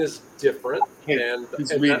mine is different. And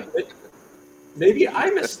maybe I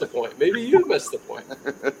missed the point. Maybe you missed the point.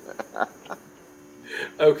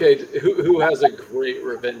 Okay, who has a great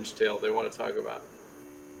revenge tale they want to talk about?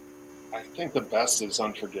 I think the best is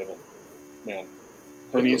Unforgiven, man.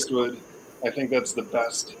 Clint Eastwood. I think that's the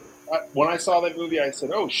best. When I saw that movie, I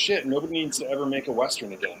said, "Oh shit! Nobody needs to ever make a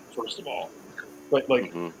Western again." First of all, but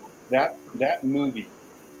that movie,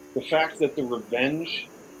 the fact that the revenge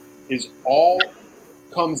is all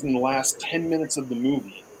comes in the last 10 minutes of the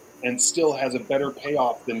movie, and still has a better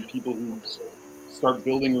payoff than people who start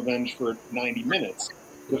building revenge for 90 minutes.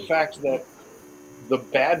 The fact that the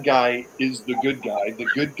bad guy is the good guy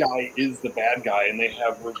is the bad guy, and they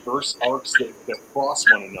have reverse arcs that cross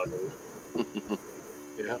one another.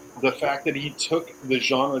 Yeah. The fact that he took the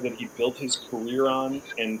genre that he built his career on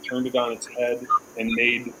and turned it on its head and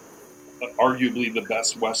made arguably the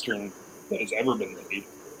best Western that has ever been made.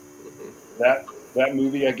 That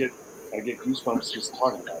movie, I get goosebumps just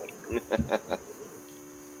talking about it.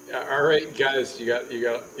 All right, guys, you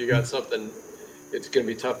got something. It's going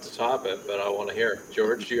to be tough to top it, but I want to hear.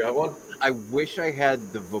 George, do you have one? I wish I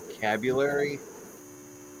had the vocabulary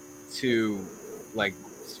to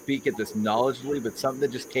speak at this knowledgeably, but something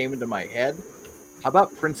that just came into my head. How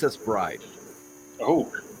about Princess Bride?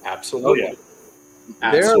 Oh, absolutely. Oh,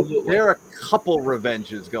 yeah. There are a couple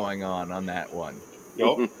revenges going on that one.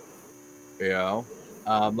 Yep. You know,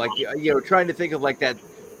 trying to think of that,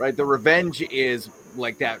 right? The revenge is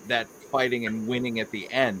like that fighting and winning at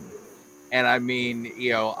the end. And I mean,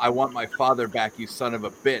 I want my father back, you son of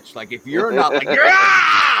a bitch. Like, if you're not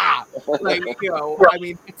I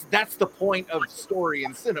mean, that's the point of story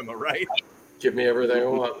in cinema, right? Give me everything I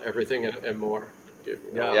want, everything and more.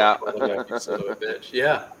 Yeah. You son of a bitch.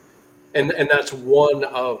 Yeah. And that's one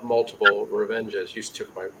of multiple revenges. You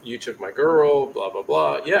took my girl, blah blah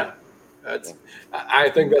blah. Yeah. I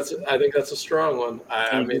think that's a strong one.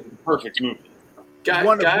 I mean, perfect movie.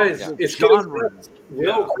 Guys, it's getting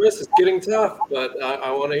tough. Chris, it's getting tough, but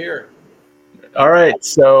I want to hear. All right,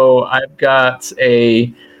 so I've got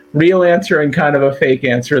a real answer and kind of a fake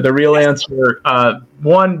answer. The real answer,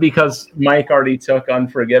 one, because Mike already took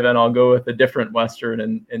Unforgiven, I'll go with a different Western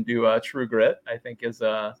and do True Grit. I think is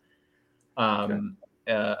a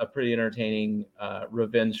pretty entertaining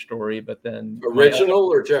revenge story. But then original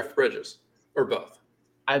or Jeff Bridges or both?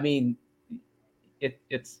 I mean,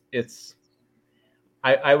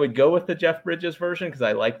 I would go with the Jeff Bridges version because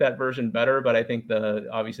I like that version better, but I think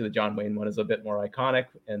obviously the John Wayne one is a bit more iconic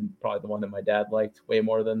and probably the one that my dad liked way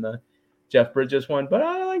more than the Jeff Bridges one, but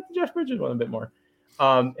I like the Jeff Bridges one a bit more.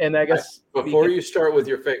 And I guess before you start with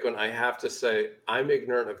your fake one, I have to say I'm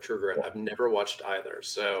ignorant of True Grit. I've never watched either,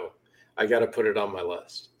 so I got to put it on my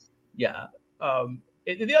list. Yeah.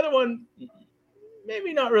 The other one,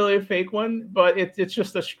 maybe not really a fake one, but it's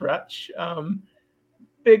just a stretch.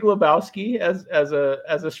 Big Lebowski as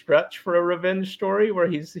a stretch for a revenge story where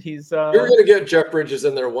he's You're gonna get Jeff Bridges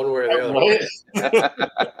in there one way or the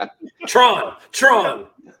other. Tron.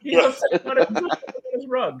 He's on his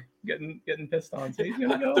rug, getting pissed on. So he's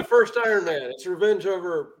gonna go. The first Iron Man. It's revenge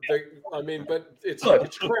over. But it's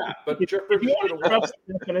crap. But Jeff Bridges. If you want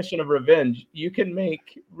the definition of revenge, you can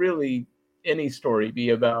make really any story be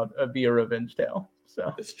a revenge tale.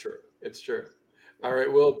 So it's true. It's true. All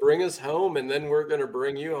right, Will, bring us home, and then we're going to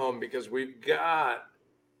bring you home because we've got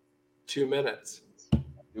 2 minutes.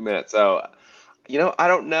 2 minutes. So, I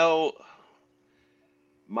don't know.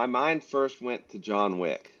 My mind first went to John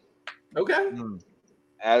Wick. Okay.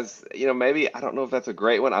 As maybe, I don't know if that's a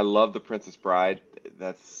great one. I love The Princess Bride.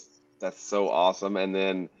 That's so awesome. And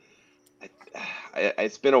then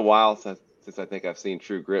it's been a while since I think I've seen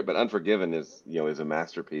True Grit, but Unforgiven is a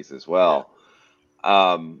masterpiece as well.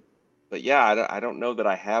 Yeah. But yeah, I don't know that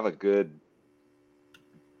I have a good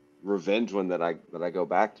revenge one that I go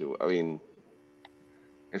back to. I mean,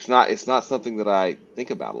 it's not something that I think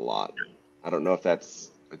about a lot. I don't know if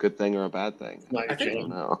that's a good thing or a bad thing. I don't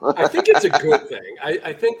know. I think it's a good thing.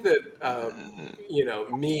 I think that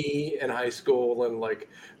me in high school and like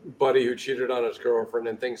buddy who cheated on his girlfriend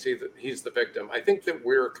and thinks he's the victim. I think that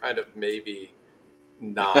we're kind of maybe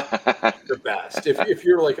not the best. If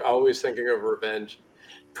you're like always thinking of revenge.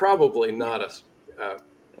 Probably not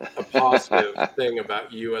a positive thing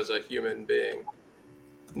about you as a human being.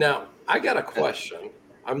 Now, I got a question.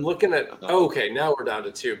 I'm looking at, okay, now we're down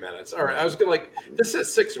to 2 minutes. All right, I was going this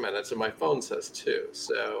says 6 minutes and my phone says 2.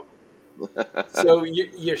 So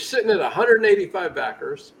you're sitting at 185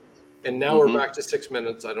 backers and now we're back to 6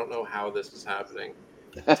 minutes. I don't know how this is happening.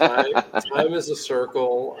 Time is a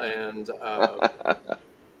circle and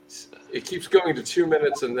it keeps going to 2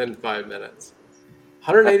 minutes and then 5 minutes.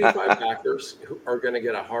 185 backers who are going to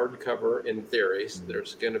get a hardcover in theory. So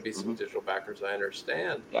there's going to be some digital backers, I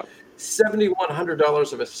understand. Yep.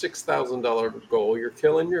 $7,100 of a $6,000 goal. You're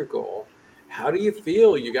killing your goal. How do you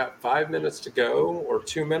feel? You got 5 minutes to go or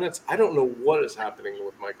 2 minutes? I don't know what is happening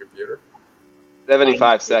with my computer.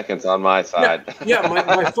 75 seconds on my side. Yeah,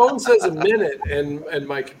 my phone says a minute and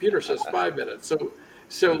my computer says 5 minutes.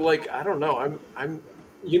 So like, I don't know. I'm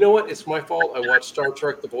you know what? It's my fault. I watched Star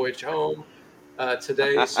Trek The Voyage Home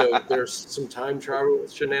today, so there's some time travel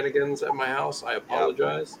shenanigans at my house. I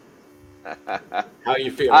apologize. How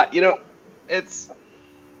you feel? It's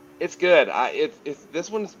good. It's this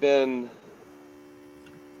one's been.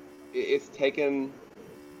 It's taken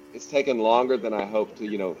longer than I hoped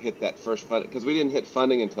to hit that first fund, because we didn't hit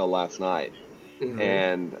funding until last night,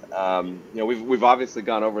 and we've obviously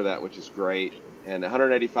gone over that, which is great. And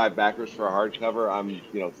 185 backers for a hardcover, I'm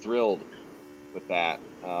thrilled with that.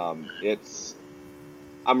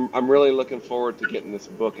 I'm really looking forward to getting this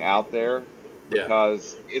book out there,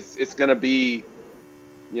 because it's going to be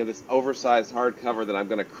this oversized hardcover that I'm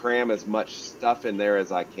going to cram as much stuff in there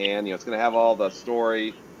as I can. It's going to have all the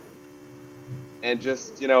story and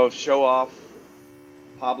just show off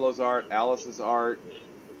Pablo's art, Alice's art,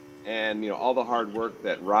 and all the hard work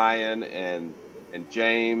that Ryan and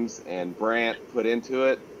James and Brant put into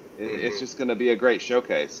it. It's just going to be a great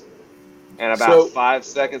showcase. And about 5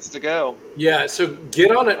 seconds to go. Yeah, so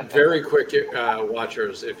get on it very quick,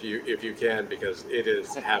 watchers, if you can, because it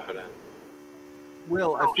is happening.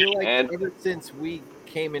 Will, I feel like ever since we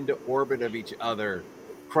came into orbit of each other,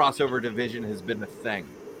 crossover division has been a thing.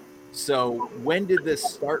 So when did this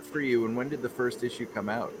start for you, and when did the first issue come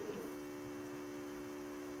out?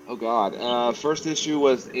 Oh, God. First issue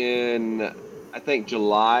was in, I think,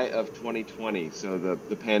 July of 2020, so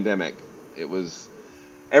the pandemic. It was...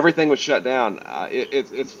 Everything was shut down.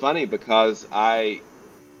 It's funny because I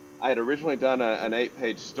had originally done an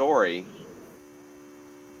 8-page story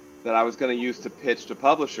that I was going to use to pitch to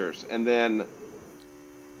publishers, and then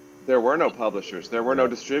there were no publishers, there were no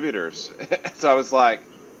distributors. So I was like,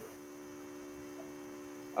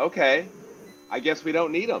 okay, I guess we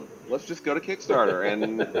don't need them. Let's just go to Kickstarter.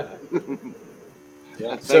 And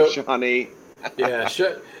thanks, Shawnee. Yeah,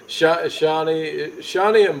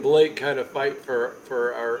 Shawnee and Blake kind of fight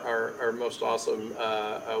for our most awesome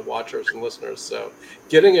watchers and listeners. So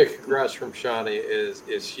getting a congrats from Shawnee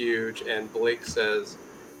is huge. And Blake says,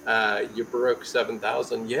 you broke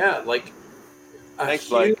 7,000. Yeah, like thanks, huge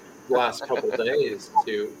Blake. Last couple days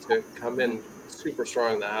to come in super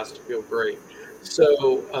strong. That has to feel great.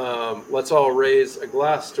 So let's all raise a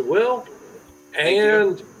glass to Will.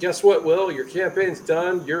 And guess what, Will? Your campaign's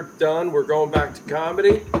done. You're done. We're going back to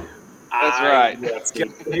comedy. That's right. Let's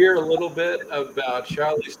get to hear a little bit about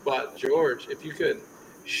Charlie Spot George. If you could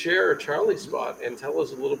share Charlie Spot and tell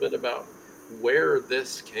us a little bit about where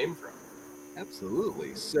this came from.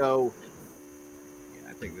 Absolutely. So, yeah,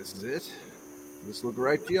 I think this is it. Does this look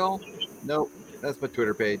right to y'all? Nope. That's my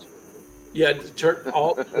Twitter page. Yeah,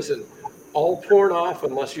 listen, all porn off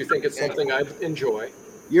unless you think it's something I'd enjoy.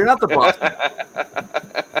 You're not the boss.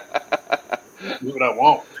 But I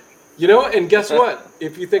won't. You know, and guess what?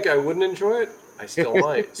 If you think I wouldn't enjoy it, I still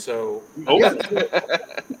might. So, Yeah.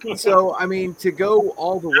 So, I mean, to go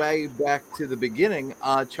all the way back to the beginning,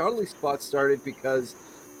 Charlie Spot started because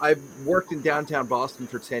I've worked in downtown Boston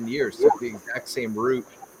for 10 years, took the exact same route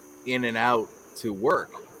in and out to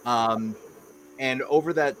work. And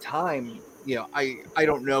over that time, you know, I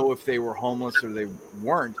don't know if they were homeless or they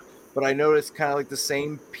weren't, but I noticed kind of like the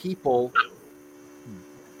same people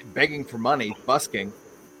begging for money, busking,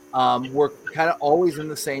 were kind of always in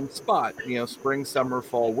the same spot, you know, spring, summer,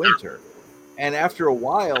 fall, winter. And after a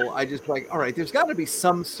while, I just like, all right, there's got to be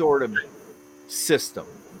some sort of system,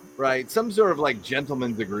 right? Some sort of like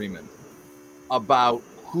gentleman's agreement about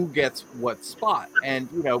who gets what spot. And,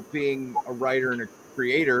 you know, being a writer and a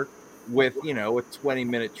creator with, you know, a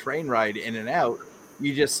 20-minute train ride in and out,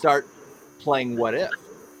 you just start playing what if.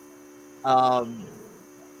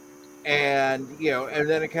 And, you know, and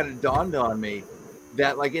then it kind of dawned on me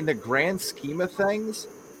that, like, in the grand scheme of things,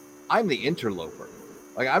 I'm the interloper.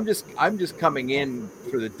 Like, I'm just coming in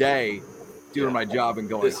for the day, doing my job and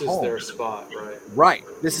going home. This is their spot, right? Right.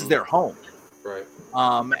 This is their home. Right.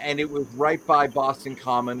 And it was right by Boston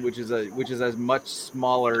Common, which is a much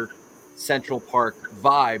smaller Central Park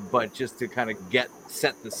vibe, but just to kind of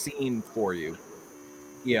set the scene for you,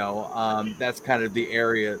 you know, that's kind of the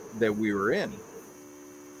area that we were in.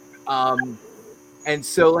 And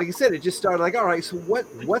so, like I said, it just started like, all right, so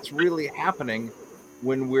what's really happening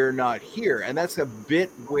when we're not here? And that's a bit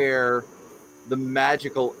where the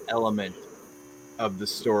magical element of the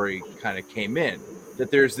story kind of came in, that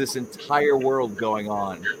there's this entire world going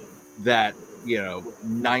on that, you know,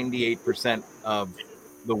 98% of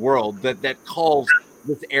the world that calls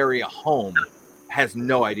this area home has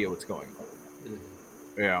no idea what's going on.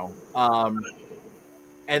 You know,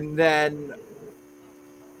 and then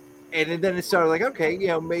it started like, okay, you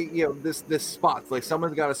know, this spot's like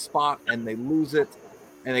someone's got a spot and they lose it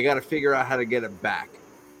and they got to figure out how to get it back.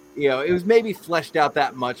 You know, it was maybe fleshed out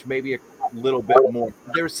that much, maybe a little bit more.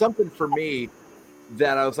 There was something for me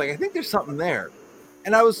that I was like, I think there's something there.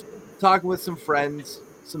 And I was talking with some friends,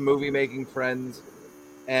 some movie making friends,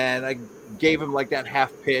 and I gave him like that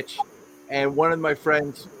half pitch. And one of my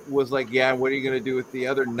friends was like, yeah, what are you going to do with the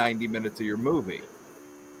other 90 minutes of your movie?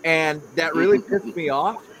 And that really pissed me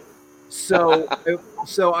off. So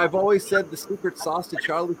I've always said the secret sauce to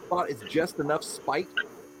Charlie Spot is just enough spite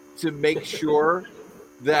to make sure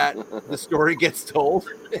that the story gets told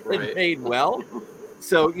and made well.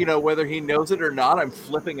 So, you know, whether he knows it or not, I'm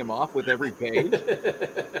flipping him off with every page.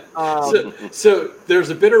 So there's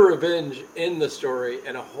a bit of revenge in the story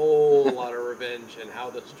and a whole lot of revenge in how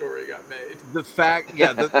the story got made. The fact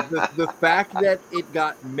that it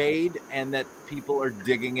got made and that people are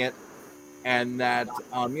digging it, and that,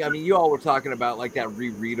 I mean, you all were talking about like that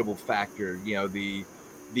rereadable factor, you know, the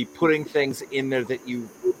putting things in there that you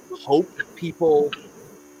hope people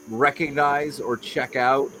recognize or check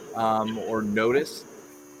out, or notice.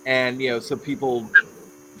 And, you know, so people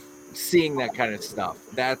seeing that kind of stuff,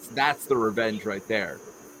 that's the revenge right there.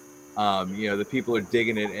 You know, the people are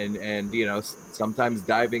digging it and, you know, sometimes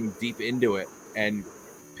diving deep into it and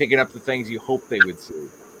picking up the things you hope they would see.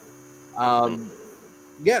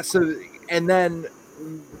 Yeah. So, and then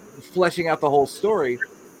fleshing out the whole story,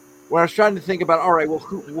 when I was trying to think about, all right, well,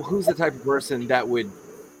 who's the type of person that would,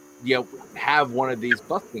 you know, have one of these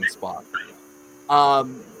busking spots?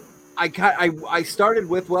 I started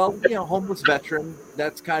with, well, you know, homeless veteran.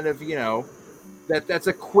 That's kind of, you know, that's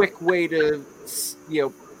a quick way to, you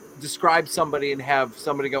know, describe somebody and have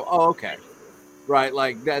somebody go, oh, okay, right,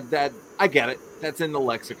 like that I get it. That's in the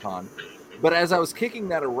lexicon. But as I was kicking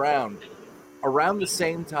that around the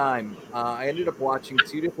same time, I ended up watching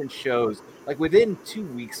two different shows, like within 2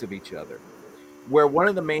 weeks of each other, where one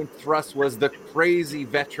of the main thrusts was the crazy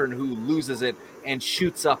veteran who loses it and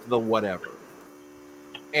shoots up the whatever.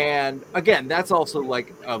 And again, that's also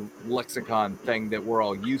like a lexicon thing that we're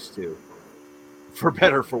all used to, for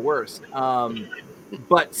better or for worse.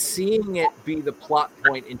 But seeing it be the plot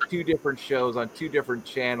point in two different shows on two different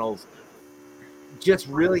channels just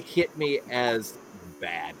really hit me as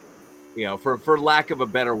bad, you know, for lack of a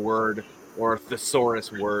better word or a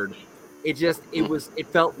thesaurus word. It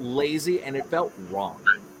felt lazy and it felt wrong.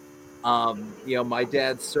 You know, my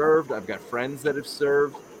dad served. I've got friends that have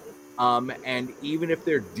served. And even if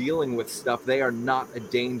they're dealing with stuff, they are not a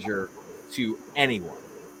danger to anyone.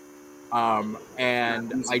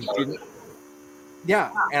 And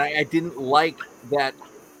Yeah, and I didn't like that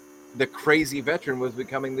the crazy veteran was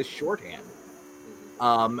becoming the shorthand.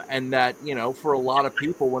 And that, for a lot of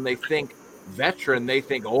people, when they think veteran, they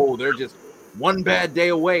think, oh, they're just one bad day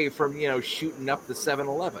away from, shooting up the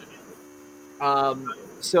 7-Eleven.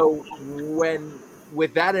 So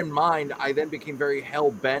with that in mind, I then became very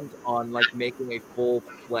hell-bent on like making a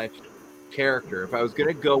full-fledged character. If I was going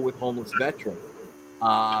to go with homeless veteran,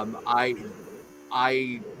 I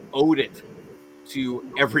owed it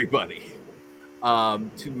to everybody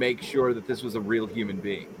to make sure that this was a real human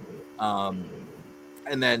being.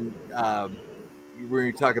 And then when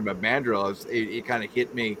you're talking about Mandrill, it kind of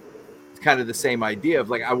hit me. It's kind of the same idea of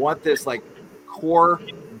like, I want this like core,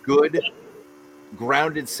 good,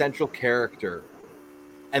 grounded central character,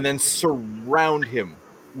 and then surround him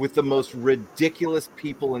with the most ridiculous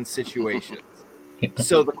people and situations.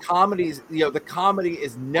 So the comedy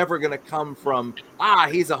is never going to come from,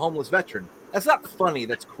 he's a homeless veteran. That's not funny.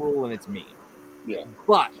 That's cruel and it's mean. Yeah.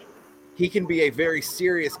 But he can be a very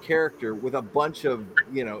serious character with a bunch of,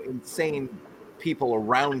 insane people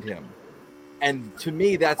around him. And to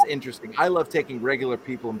me, that's interesting. I love taking regular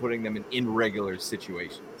people and putting them in irregular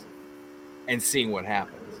situations and seeing what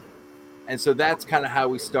happens. And so that's kind of how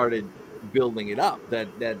we started building it up. That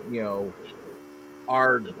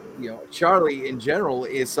Charlie in general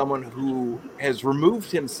is someone who has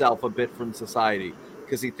removed himself a bit from society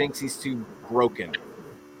because he thinks he's too broken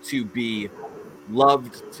to be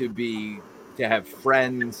loved, to have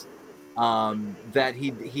friends, that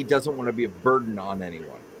he doesn't want to be a burden on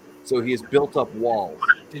anyone. So he has built up walls.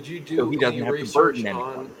 Did you do so he doesn't any have to research burden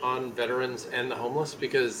anyone. on veterans and the homeless?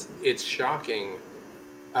 Because it's shocking,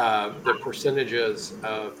 the percentages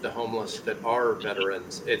of the homeless that are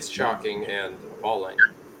veterans. It's shocking and appalling,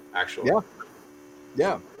 actually.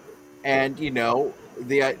 Yeah. And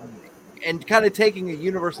and kind of taking a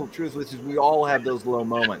universal truth, which is we all have those low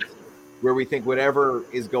moments where we think whatever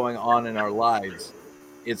is going on in our lives,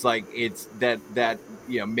 it's like it's that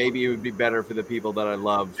maybe it would be better for the people that I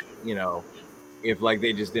love, if like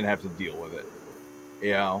they just didn't have to deal with it.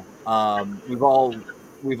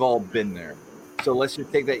 We've all been there. So let's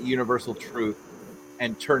just take that universal truth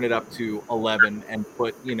and turn it up to 11 and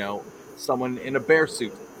put someone in a bear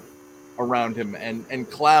suit around him and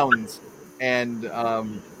clowns and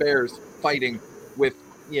bears fighting with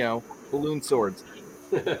balloon swords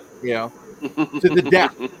to the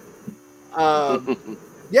death.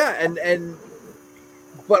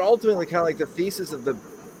 But ultimately, kind of like the thesis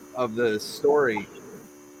of the story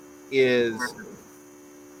is,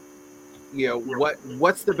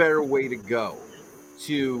 what's the better way to go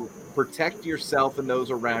to protect yourself and those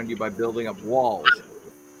around you by building up walls,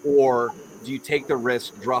 or do you take the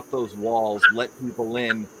risk, drop those walls, let people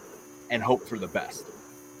in, and hope for the best?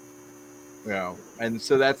 And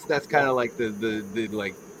so that's kind of like the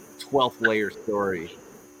like 12th layer story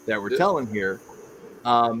that we're telling here.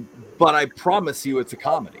 But I promise you, it's a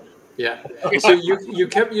comedy. Yeah. So you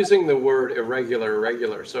kept using the word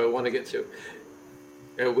irregular. So I want to get to.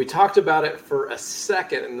 We talked about it for a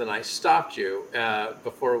second, and then I stopped you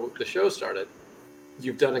before the show started.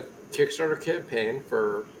 You've done a Kickstarter campaign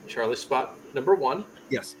for Charlie Spot #1.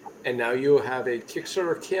 Yes. And now you have a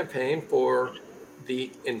Kickstarter campaign for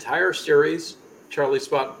the entire series, Charlie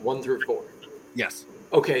Spot 1 through 4. Yes.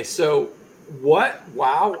 Okay, so what?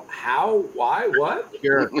 Wow, how? Why? What?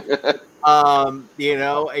 Sure.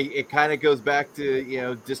 It kind of goes back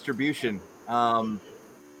to distribution.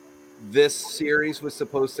 This series was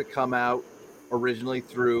supposed to come out originally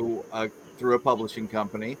through a publishing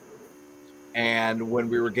company, and when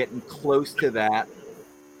we were getting close to that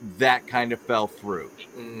kind of fell through.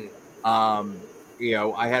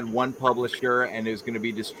 I had one publisher, and it was going to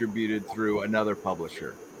be distributed through another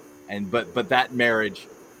publisher, but that marriage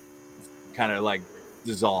kind of like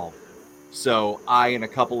dissolved. So I and a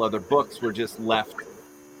couple other books were just left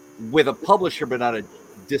with a publisher, but not a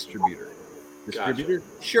distributor. Distributor?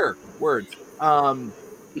 Gotcha. Sure. Words.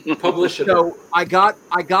 Publisher. So I got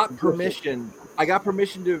permission. I got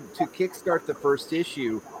permission to kickstart the first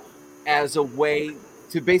issue as a way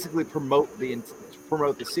to basically promote the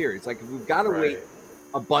series. Like, if we've got to wait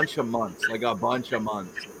a bunch of months,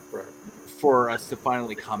 for us to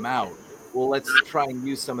finally come out, well, let's try and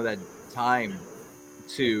use some of that time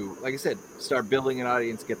to, like I said, start building an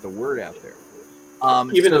audience, get the word out there.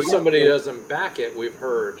 Even if somebody doesn't back it, we've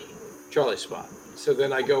heard Charlie Spot. So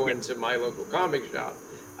then I go into my local comic shop,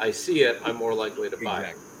 I see it, I'm more likely to buy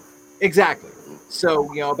it. Exactly.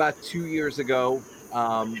 So, about 2 years ago,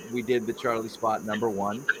 we did the Charlie Spot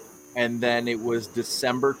 #1, and then it was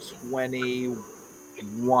December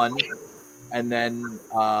 21, and then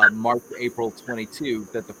March, April 22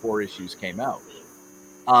 that the 4 issues came out.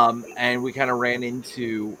 And we kind of ran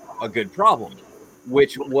into a good problem,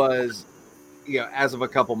 which was, as of a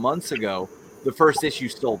couple months ago, the first issue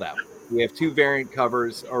sold out. We have two variant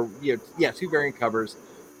covers, two variant covers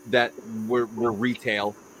that were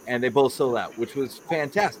retail, and they both sold out, which was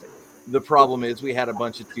fantastic. The problem is we had a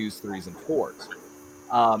bunch of 2s, 3s, and 4s,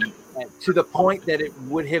 to the point that it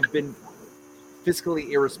would have been fiscally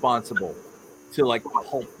irresponsible to like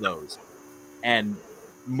pulp those and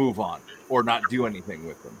move on or not do anything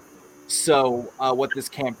with them. So what this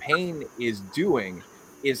campaign is doing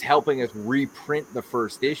is helping us reprint the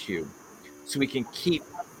first issue so we can keep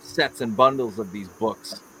sets and bundles of these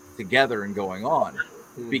books together and going on,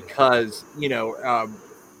 because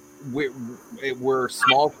we're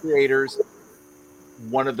small creators,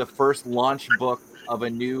 one of the first launch book of a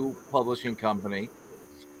new publishing company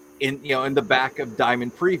in the back of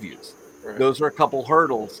Diamond Previews. Right. Those are a couple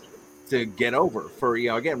hurdles to get over for,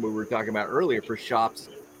 again, we were talking about earlier, for shops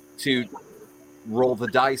to roll the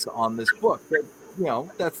dice on this book. But,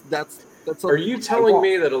 that's Are you telling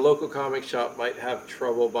me that a local comic shop might have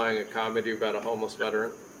trouble buying a comedy about a homeless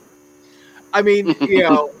veteran? I mean,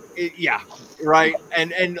 yeah, right.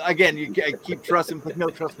 And again, you keep trusting, like, no,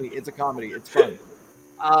 trust me, it's a comedy, it's fun.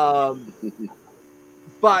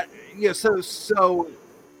 But so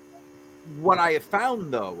what I have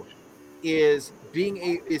found though is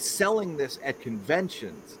selling this at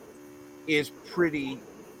conventions is pretty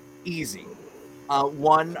easy.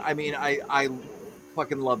 One, I mean, I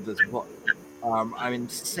fucking love this book. I'm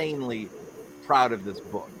insanely proud of this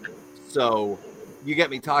book. So you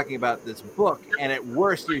get me talking about this book, and at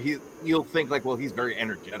worst, you'll think like, well, he's very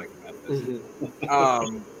energetic about this.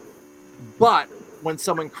 Mm-hmm. But when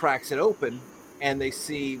someone cracks it open and they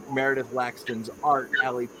see Meredith Laxton's art,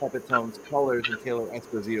 Ali Pepitone's colors, and Taylor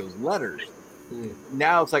Esposito's letters,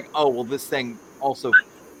 now it's like, oh, well, this thing also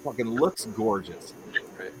fucking looks gorgeous,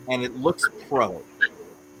 right? And it looks pro.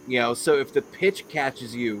 So if the pitch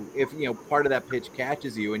catches you, if part of that pitch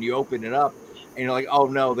catches you, and you open it up, and you're like, oh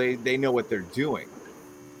no, they know what they're doing.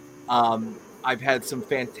 I've had some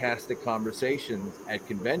fantastic conversations at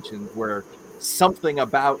conventions where something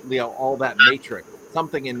about all that matrix,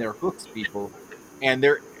 something in there hooks people, and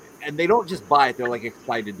they don't just buy it; they're like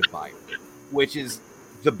excited to buy it, which is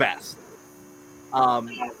the best.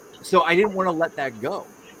 So I didn't want to let that go,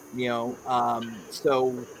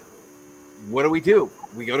 So what do?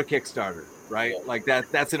 We go to Kickstarter, right? Like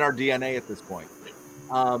that's in our DNA at this point.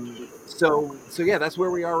 So yeah, that's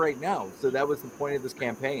where we are right now. So that was the point of this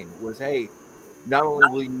campaign, was, hey, not only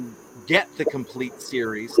will you get the complete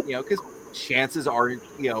series, because chances are,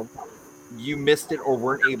 you missed it or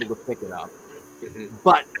weren't able to pick it up,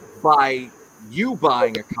 but by you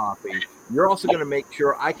buying a copy, you're also going to make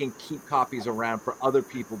sure I can keep copies around for other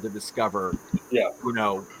people to discover,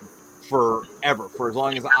 forever, for as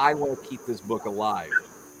long as I want to keep this book alive.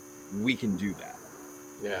 We can do that.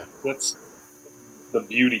 Yeah, that's the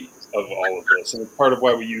beauty of all of this, and it's part of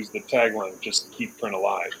why we use the tagline, just keep print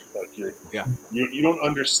alive. Like you don't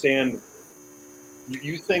understand.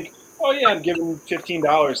 You think, oh yeah, I'm giving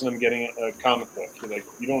 $15 and I'm getting a comic book. You're like,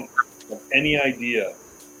 you don't have any idea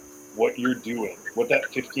what you're doing, what that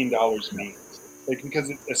 $15 means. Like, because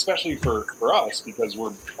especially for us, because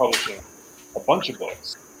we're publishing a bunch of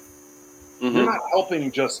books, you're not helping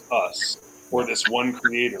just us or this one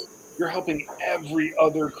creator. You're helping every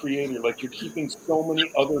other creator. Like, you're keeping so many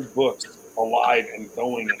other books alive and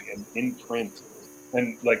going and in print.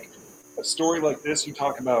 And like a story like this, you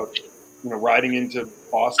talk about, riding into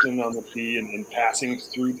Boston on the P and passing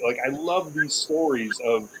through. Like, I love these stories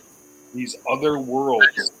of these other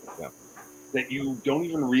worlds that you don't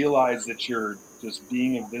even realize that you're just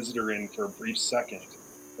being a visitor in for a brief second.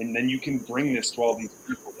 And then you can bring this to all these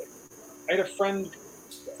people. I had a friend,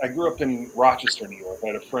 I grew up in Rochester, New York. I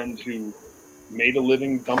had a friend who made a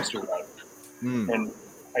living dumpster diving. And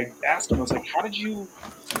I asked him, I was like, how did you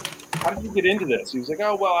get into this? He was like,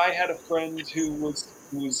 oh, well, I had a friend who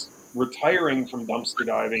was retiring from dumpster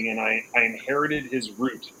diving, and I inherited his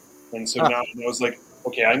route. And so now I was like,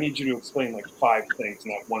 okay, I need you to explain like 5 things,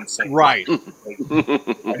 not one sentence. Right. Like,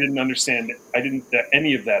 I didn't understand. That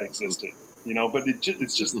any of that existed, but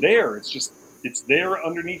it's just there. It's there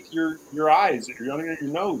underneath your eyes, underneath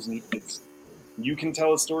your nose, and you can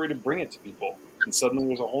tell a story to bring it to people, and suddenly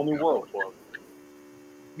there's a whole new world for them.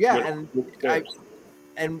 Yeah,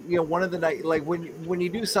 one of the night, like when you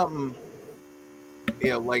do something,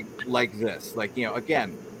 like this, like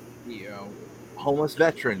again, homeless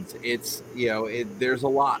veterans, it's there's a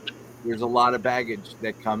lot of baggage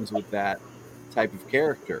that comes with that type of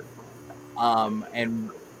character,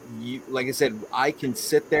 and like I said, I can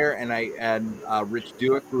sit there and Rich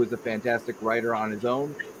Duick, who is a fantastic writer on his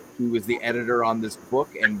own, he was the editor on this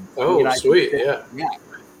book, and Oh, sweet, yeah.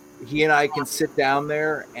 He and I can sit down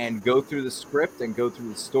there and go through the script and go through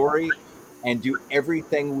the story and do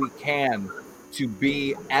everything we can to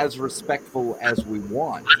be as respectful as we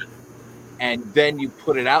want. And then you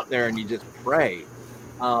put it out there and you just pray.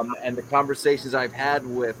 And the conversations I've had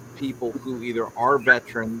with people who either are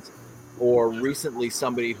veterans or recently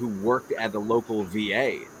somebody who worked at a local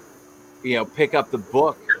VA, pick up the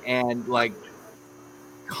book and like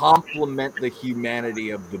compliment the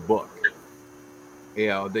humanity of the book.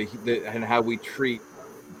 And how we treat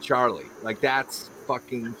Charlie, like that's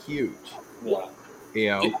fucking huge.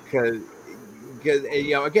 Because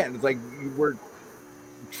again, it's like we're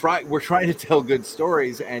trying to tell good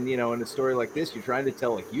stories, and in a story like this, you're trying to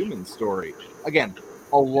tell a human story. Again,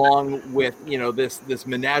 along with this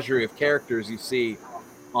menagerie of characters you see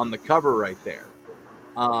on the cover right there.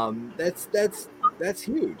 That's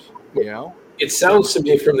huge. It sounds to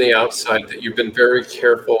me from the outside that you've been very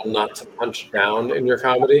careful not to punch down in your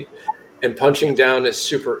comedy, and punching down is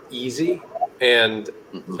super easy and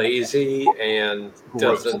lazy and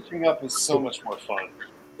doesn't. Punching up is so much more fun.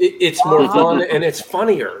 It's more fun and it's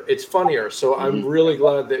funnier. So I'm really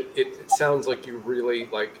glad that it sounds like you really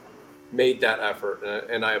made that effort,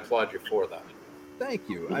 and I applaud you for that. Thank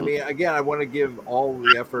you. I mean, again, I want to give all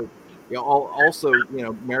the effort. Also,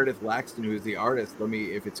 Meredith Laxton, who's the artist.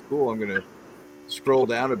 If it's cool, I'm going to scroll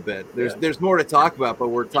down a bit. There's more to talk about, but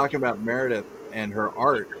we're talking about Meredith and her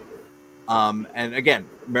art. And again,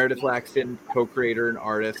 Meredith Laxton, co-creator and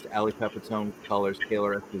artist, Ali Pepitone colors,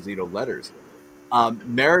 Taylor Esposito letters.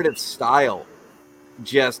 Meredith's style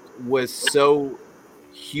just was so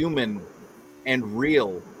human and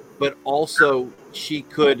real, but also she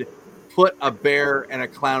could put a bear and a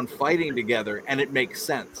clown fighting together and it makes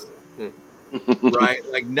sense. Right?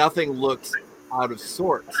 Like nothing looks out of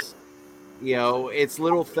sorts. It's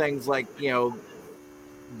little things like, you're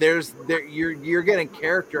getting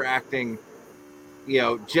character acting,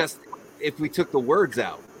 just if we took the words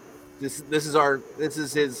out. This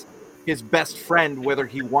is his best friend, whether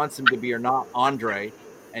he wants him to be or not, Andre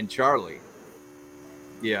and Charlie.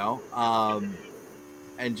 And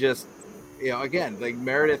just again, like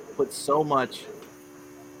Meredith put so much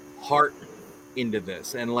heart into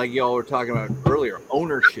this, and like y'all were talking about earlier,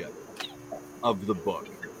 ownership of the book.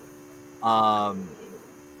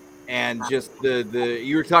 And just the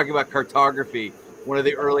you were talking about cartography. One of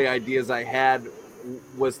the early ideas I had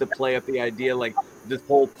was to play up the idea like this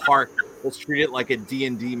whole park, let's treat it like a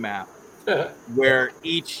D&D map, where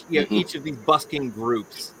each of these busking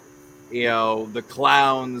groups, the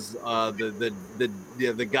clowns,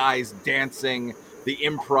 the guys dancing, the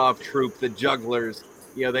improv troupe, the jugglers,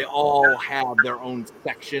 they all have their own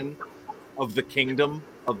section of the kingdom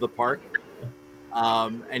of the park.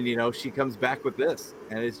 And she comes back with this,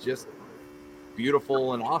 and it's just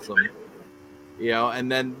beautiful and awesome.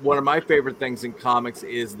 And then one of my favorite things in comics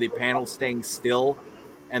is the panel staying still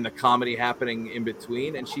and the comedy happening in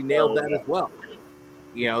between, and she nailed that as well.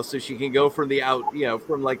 So she can go from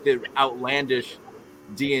from like the outlandish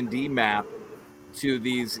D&D map to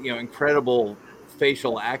these incredible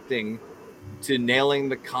facial acting to nailing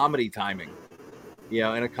the comedy timing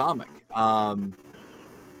in a comic.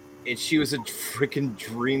 And she was a freaking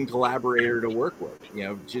dream collaborator to work with,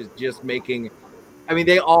 just making, I mean,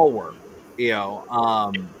 they all were,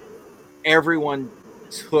 everyone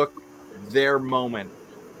took their moment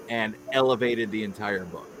and elevated the entire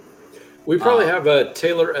book. We probably have a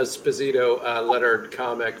Taylor Esposito lettered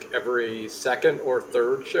comic every second or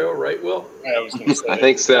third show, right, Will? I was going to say. I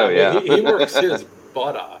think so, yeah. He works his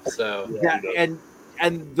butt off. So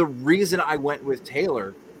and the reason I went with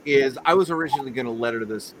Taylor is I was originally going to letter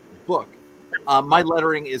this book. My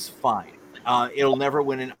lettering is fine. It'll never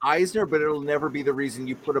win an Eisner, but it'll never be the reason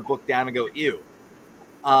you put a book down and go, ew.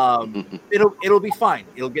 It'll be fine.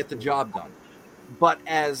 It'll get the job done. But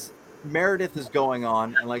as Meredith is going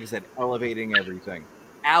on, and like I said, elevating everything,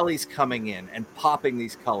 Ali's coming in and popping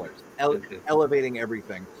these colors, elevating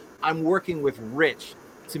everything. I'm working with Rich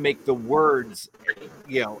to make the words,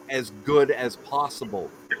 as good as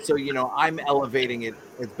possible. So, I'm elevating it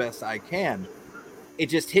as best I can. It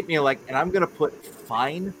just hit me like, and I'm going to put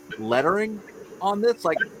fine lettering on this.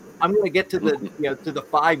 Like, I'm going to get to the, to the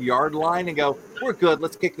 5-yard line and go, we're good.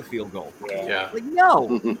 Let's kick the field goal. Yeah. Like,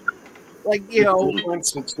 no. Like, the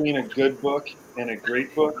difference between a good book and a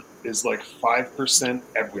great book is like 5%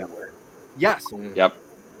 everywhere. Yes. Yep.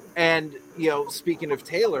 And, speaking of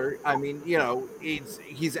Taylor, I mean,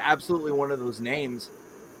 he's absolutely one of those names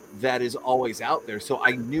that is always out there. So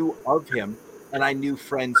I knew of him. and I knew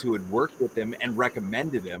friends who had worked with him and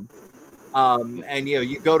recommended him. And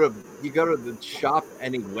you go to the shop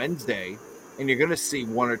any Wednesday, and you're going to see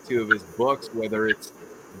one or two of his books, whether it's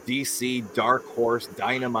DC, Dark Horse,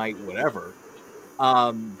 Dynamite, whatever.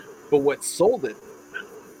 But what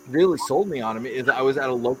really sold me on him is I was at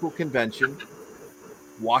a local convention,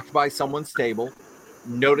 walked by someone's table,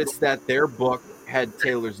 noticed that their book had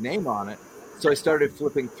Taylor's name on it. So I started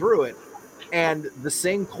flipping through it, and the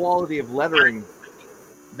same quality of lettering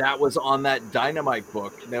that was on that Dynamite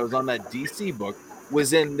book, that was on that DC book,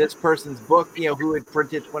 was in this person's book, who had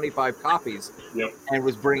printed 25 copies and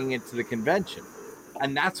was bringing it to the convention.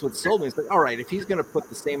 And that's what sold me. It's like, all right, if he's going to put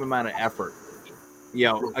the same amount of effort,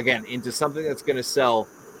 again, into something that's going to sell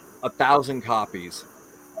 1,000 copies,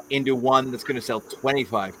 into one that's going to sell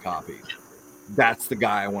 25 copies, that's the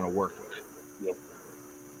guy I want to work with.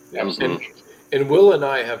 And Will and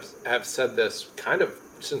I have said this kind of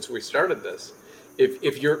since we started this.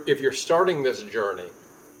 If you're starting this journey,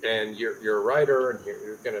 and you're a writer, and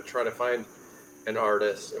you're going to try to find an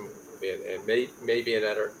artist and maybe an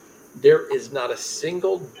editor, there is not a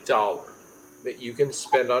single dollar that you can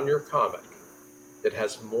spend on your comic that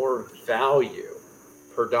has more value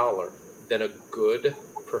per dollar than a good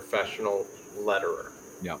professional letterer.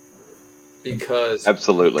 Yeah. Because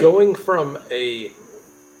absolutely, going from a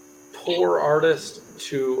poor artist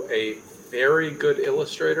to a very good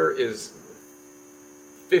illustrator is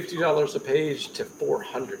 $50 a page to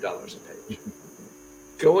 $400 a page.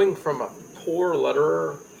 Going from a poor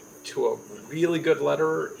letterer to a really good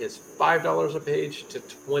letterer is $5 a page to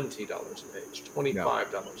 $20 a page,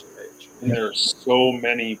 $25 a page. And there are so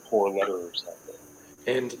many poor letterers out there.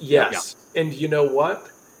 And yes, and you know what?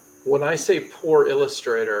 When I say poor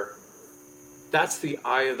illustrator, that's the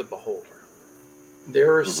eye of the beholder.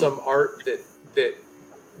 There is some art that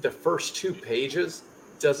the first 2 pages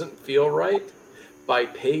doesn't feel right. By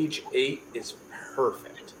page 8 is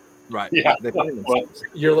perfect. Right. Yeah.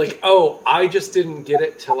 You're like, oh, I just didn't get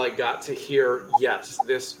it till I got to here. Yes,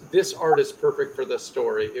 this art is perfect for this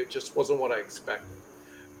story. It just wasn't what I expected.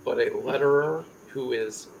 But a letterer who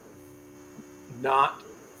is not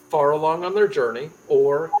far along on their journey,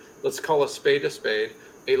 or let's call a spade, a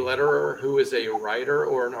letterer who is a writer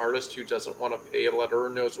or an artist who doesn't want to pay a letterer,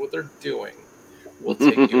 knows what they're doing, will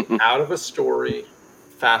take you out of a story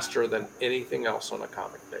faster than anything else on a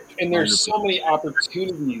comic page. And there's so many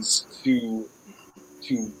opportunities to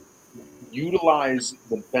utilize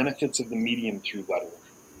the benefits of the medium through lettering.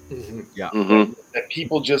 That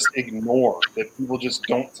people just ignore, that people just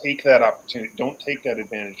don't take that opportunity, don't take that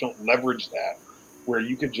advantage, don't leverage that, where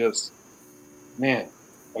you could just, a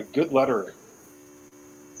good letterer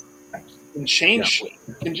can change shit.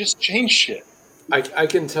 Can just change shit. I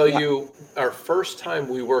can tell you, our first time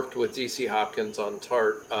we worked with DC Hopkins on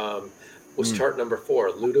Tart was Tart number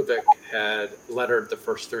 4. Ludovic had lettered the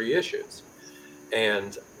first 3 issues.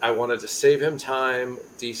 And I wanted to save him time.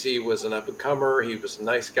 DC was an up-and-comer. He was a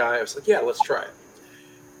nice guy. I was like, yeah, let's try it.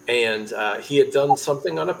 And he had done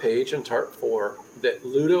something on a page in Tart 4 that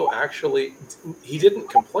Ludo actually, he didn't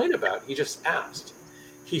complain about. He just asked.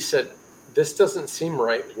 He said, this doesn't seem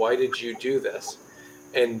right. Why did you do this?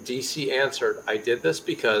 And DC answered, I did this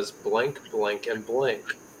because blank, blank, and blank.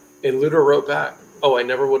 And Ludo wrote back, oh, I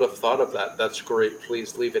never would have thought of that. That's great.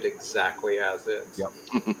 Please leave it exactly as is. Yep.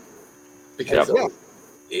 Because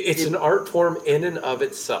it's an art form in and of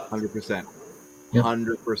itself. 100%.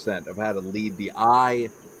 100% of how to lead the eye,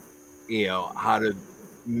 how to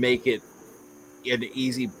make it an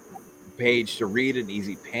easy page to read, an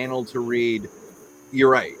easy panel to read. You're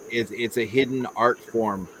right. It's a hidden art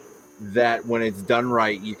form that when it's done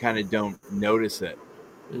right, you kind of don't notice it.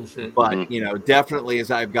 But, definitely as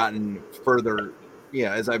I've gotten further,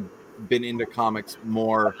 as I've been into comics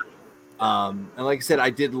more, and like I said, I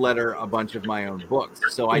did letter a bunch of my own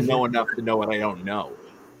books. So I know enough to know what I don't know.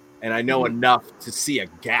 And I know enough to see a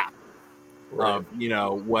gap of,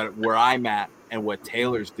 where I'm at and what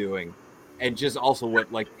Taylor's doing. And just also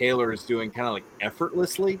what like Taylor is doing kind of like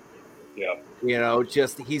effortlessly. Yeah.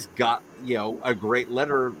 Just he's got, a great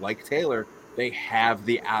letterer like Taylor. They have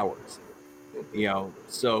the hours,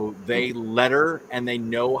 so they letter and they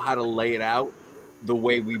know how to lay it out the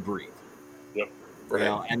way we breathe. Yep.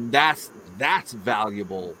 Right. And that's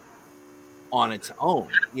valuable on its own.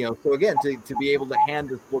 So again, to be able to hand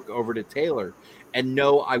this book over to Taylor and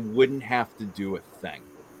know I wouldn't have to do a thing.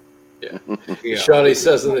 Yeah. Shawnee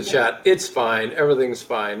says in the chat, it's fine. Everything's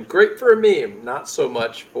fine. Great for a meme. Not so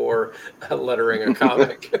much for lettering a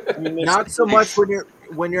comic. Not so much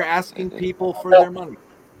when you're asking people for their money.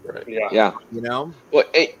 Right. Yeah. Well,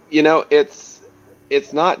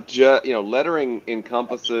 it's not just, lettering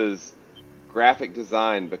encompasses graphic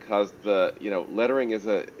design, because the lettering is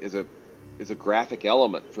a graphic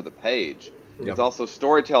element for the page. Yep. It's also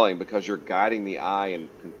storytelling because you're guiding the eye, and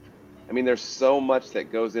I mean, there's so much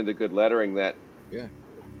that goes into good lettering that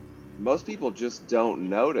most people just don't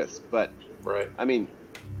notice. But Right. I mean,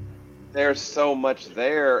 there's so much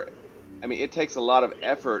there. I mean, it takes a lot of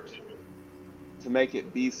effort to make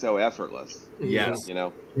it be so effortless. Yes.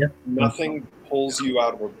 Nothing pulls you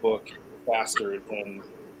out of a book faster than,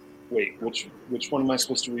 wait, which one am I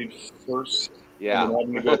supposed to read first? Yeah. And, then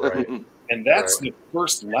I'm gonna go, and that's the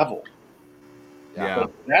first level. Yeah.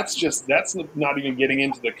 But that's not even getting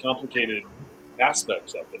into the complicated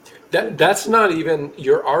aspects of it. That's not even,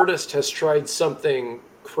 your artist has tried something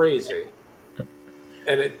crazy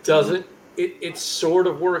and it doesn't, it sort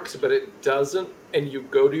of works, but it doesn't. And you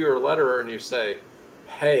go to your letterer and you say,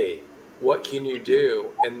 hey, what can you do?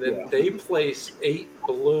 And then they place 8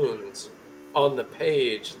 balloons on the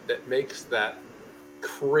page that makes that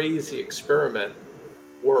crazy experiment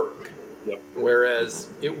work. Yep. Whereas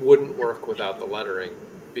it wouldn't work without the lettering,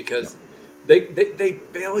 because they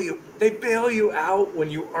bail you out when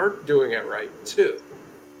you aren't doing it right too.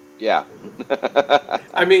 Yeah.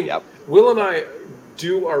 I mean, Will and I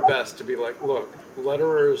do our best to be like, look,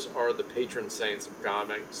 letterers are the patron saints of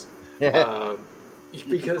comics,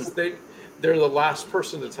 because they're the last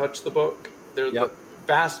person to touch the book. They're the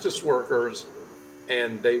fastest workers,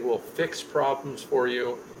 and they will fix problems for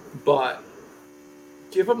you. But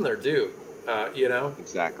give them their due,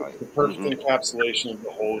 Exactly. The perfect encapsulation of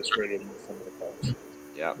the whole is greater than the sum of the parts.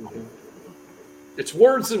 Yeah. It's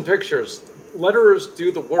words and pictures. Letterers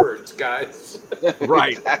do the words, guys.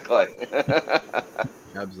 Right. Exactly.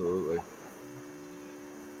 Absolutely.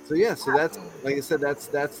 So so that's, like I said, that's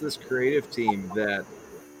this creative team that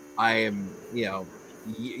I am,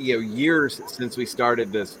 years since we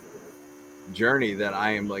started this journey, that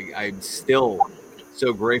I'm still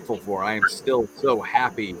so grateful for. I am still so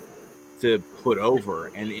happy to put over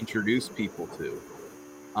and introduce people to,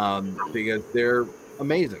 because they're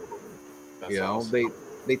amazing. That's awesome.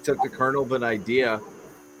 They took the kernel of an idea,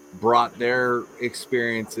 brought their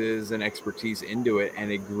experiences and expertise into it,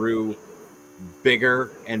 and it grew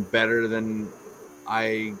bigger and better than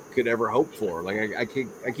I could ever hope for. Like I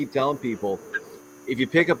keep telling people, if you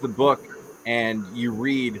pick up the book and you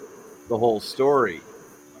read the whole story,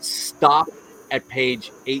 stop at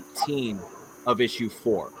page 18 of issue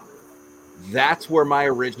 4. That's where my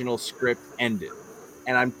original script ended.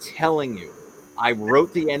 And I'm telling you, I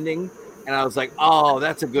wrote the ending and I was like, oh,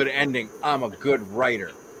 that's a good ending. I'm a good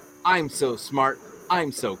writer. I'm so smart.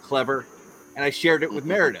 I'm so clever. And I shared it with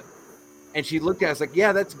Meredith. And she looked at us like,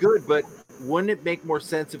 yeah, that's good, but wouldn't it make more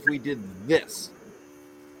sense if we did this?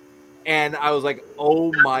 And I was like,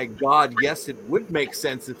 oh my God, yes, it would make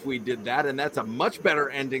sense if we did that. And that's a much better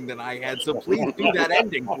ending than I had. So please do that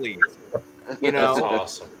ending, please. That's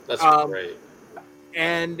awesome. That's great.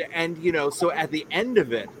 And so at the end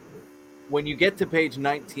of it, when you get to page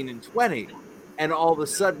 19 and 20, and all of a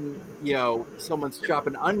sudden, someone's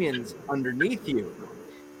chopping onions underneath you,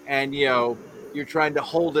 and you're trying to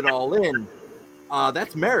hold it all in,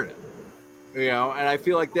 that's Meredith. And I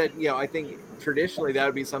feel like that, I think traditionally that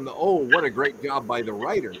would be something, oh, what a great job by the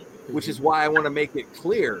writer, which is why I want to make it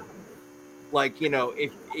clear. Like,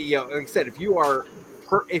 if, like I said, if you are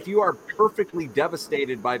perfectly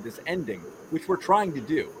devastated by this ending, which we're trying to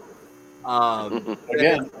do,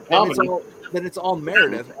 Again, then it's all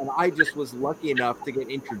Meredith. And I just was lucky enough to get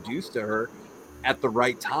introduced to her at the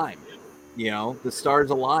right time. The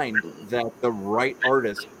stars aligned that the right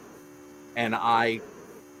artist and I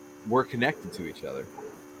were connected to each other.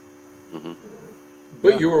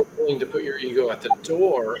 But you were willing to put your ego at the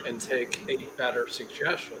door and take a better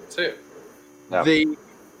suggestion too.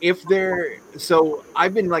 So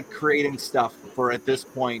I've been creating stuff for, at this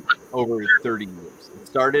point, over 30 years. It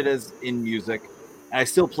started as in music, and I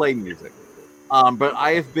still play music. But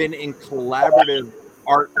I have been in collaborative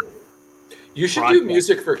art. You should do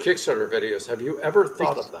music for Kickstarter videos. Have you ever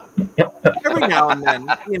thought of that? Every now and then,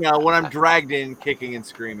 when I'm dragged in kicking and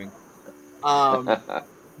screaming.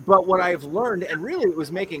 But what I've learned, and really it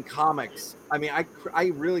was making comics. I mean, I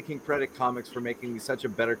really can credit comics for making me such a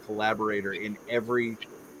better collaborator in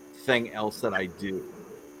everything else that I do.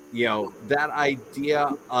 That idea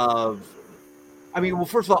of,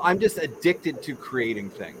 first of all, I'm just addicted to creating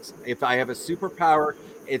things. If I have a superpower,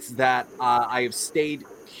 it's that I have stayed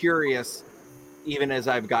curious even as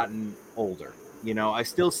I've gotten older. I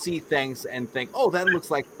still see things and think, oh, that looks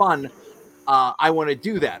like fun. I want to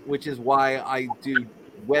do that, which is why I do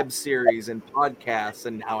web series and podcasts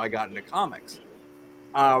and how I got into comics.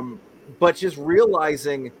 But just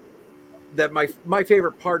realizing that my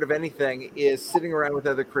favorite part of anything is sitting around with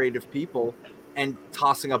other creative people and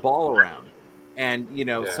tossing a ball around, and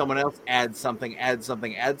someone else adds something.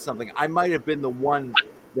 I might have been the one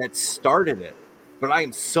that started it, but I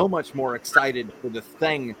am so much more excited for the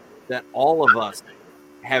thing that all of us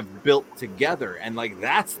have built together, and like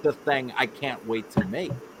that's the thing I can't wait to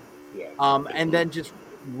make. And then just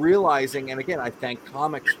realizing, and again, I thank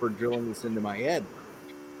comics for drilling this into my head.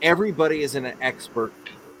 Everybody is an expert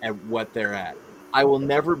at what they're at. I will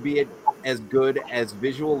never be as good as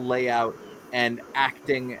visual layout and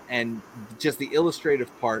acting and just the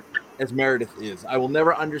illustrative part as Meredith is. I will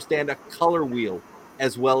never understand a color wheel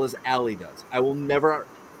as well as Allie does. I will never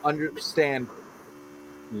understand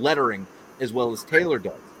lettering as well as Taylor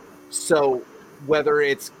does. So whether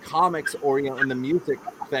it's comics or in the music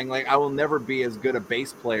thing, like I will never be as good a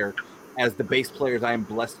bass player as the bass players I am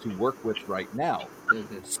blessed to work with right now.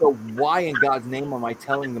 Mm-hmm. So why in God's name am I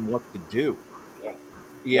telling them what to do?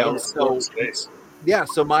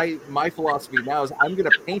 So my philosophy now is I'm going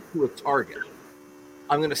to paint to a target.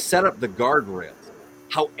 I'm going to set up the guardrails.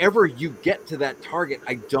 However you get to that target,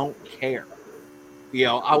 I don't care.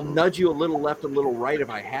 I'll nudge you a little left, a little right if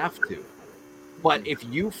I have to. But if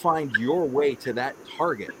you find your way to that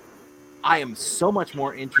target, I am so much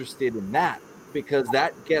more interested in that, because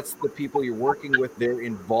that gets the people you're working with, they're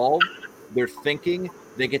involved, they're thinking,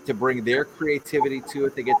 they get to bring their creativity to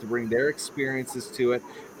it, they get to bring their experiences to it,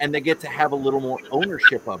 and they get to have a little more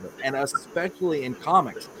ownership of it. And especially in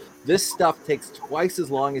comics, this stuff takes twice as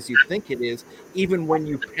long as you think it is, even when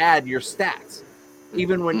you pad your stats.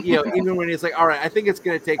 Even when it's like, all right, I think it's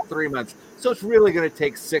going to take 3 months, so it's really going to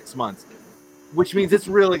take 6 months, which means it's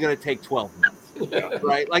really going to take 12 months,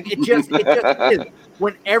 right? Like it just is.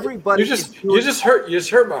 When everybody you just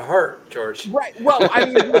hurt my heart, George. Right. Well, I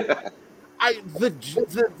mean,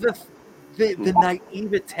 the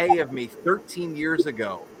naivete of me 13 years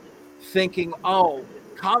ago, thinking, oh,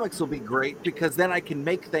 comics will be great because then I can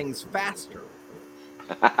make things faster.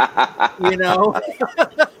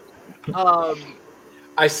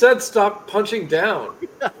 I said stop punching down.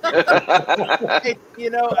 I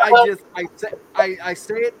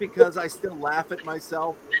say it because I still laugh at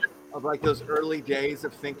myself of like those early days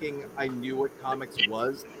of thinking I knew what comics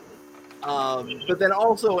was. But then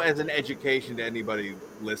also as an education to anybody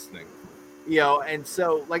listening, and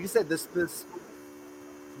so like I said, this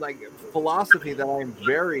like philosophy that I'm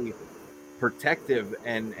very protective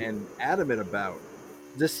and adamant about.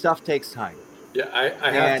 This stuff takes time. Yeah,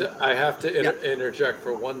 I have to interject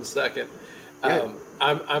for 1 second. I'm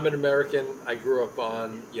an American. I grew up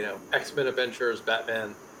on X-Men Adventures,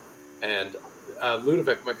 Batman, and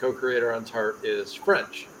Ludovic, my co-creator on Tart, is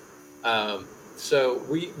French. So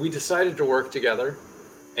we decided to work together,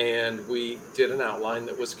 and we did an outline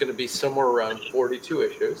that was going to be somewhere around 42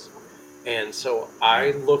 issues. And so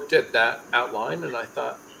I looked at that outline and I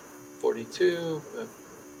thought, 42,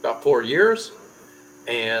 about 4 years.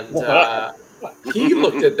 And he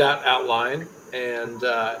looked at that outline and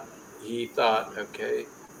he thought, okay,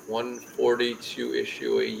 142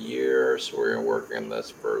 issue a year, so we're going to work on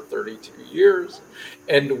this for 32 years.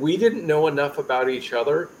 And we didn't know enough about each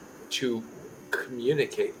other to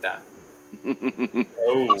communicate that.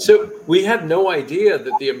 So we had no idea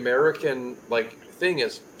that the American thing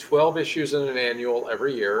is 12 issues in an annual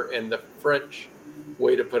every year, and the French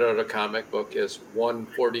way to put out a comic book is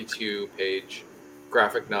 142 page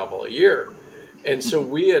graphic novel a year. And so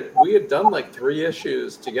we had done 3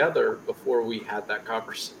 issues together before we had that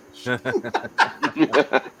conversation.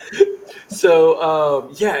 So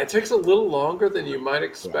it takes a little longer than you might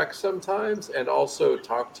expect sometimes, and also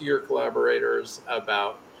talk to your collaborators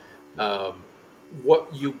about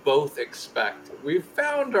what you both expect. We've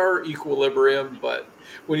found our equilibrium, but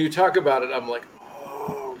when you talk about it, I'm like,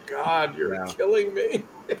 oh God, you're killing me.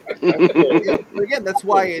 Again, that's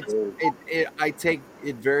why I take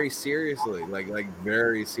it very seriously, like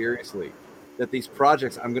very seriously, that these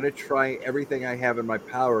projects, I'm going to try everything I have in my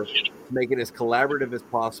power to make it as collaborative as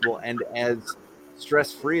possible and as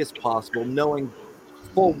stress-free as possible, knowing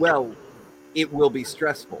full well it will be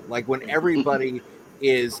stressful. Like when everybody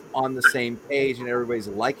is on the same page and everybody's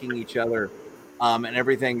liking each other, and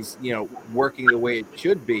everything's working the way it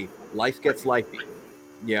should be, life gets lifey,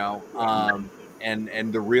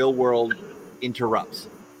 and the real world interrupts.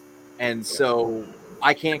 And so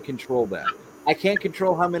I can't control that. I can't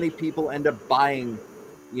control how many people end up buying,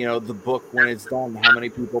 the book when it's done, how many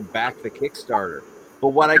people back the Kickstarter. But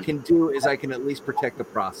what I can do is I can at least protect the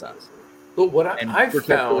process. But what I've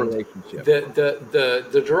found,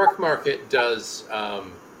 the direct market does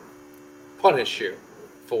punish you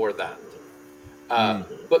for that.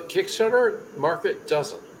 But Kickstarter market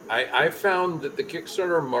doesn't. I found that the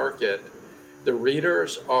Kickstarter market, the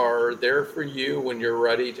readers are there for you when you're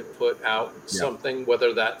ready to put out something,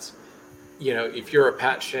 whether that's, if you're a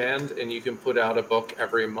Pat Shand and you can put out a book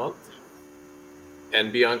every month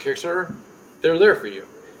and be on Kickstarter, they're there for you.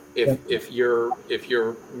 If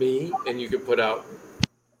you're me and you can put out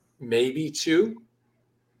maybe 2,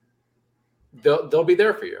 they'll be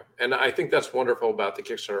there for you. And I think that's wonderful about the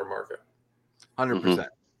Kickstarter market. 100%.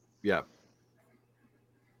 Yeah.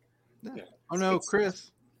 Oh no, Chris.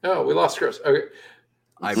 Oh, we lost Chris. Okay.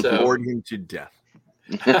 I bored him to death.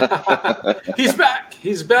 He's back.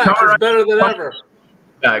 He's back. He's better than ever.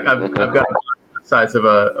 I've got the size of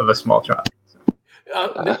a small child.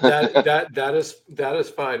 That is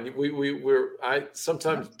fine. I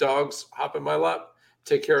sometimes dogs hop in my lap,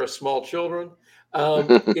 take care of small children.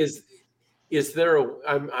 Is there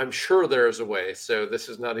I'm sure there is a way. So this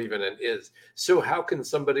is not even an is. So how can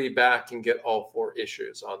somebody back and get all 4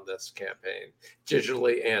 issues on this campaign,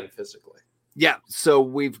 digitally and physically? Yeah, so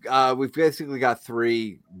we've basically got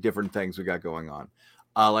 3 different things we got going on.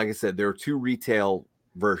 Like I said, there are 2 retail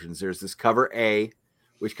versions. There's this cover A,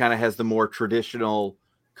 which kind of has the more traditional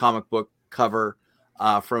comic book cover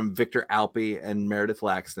from Victor Alpe and Meredith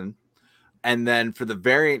Laxton. And then for the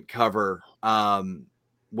variant cover,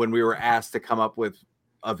 when we were asked to come up with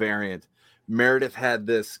a variant, Meredith had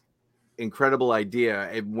this incredible idea.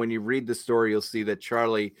 And when you read the story, you'll see that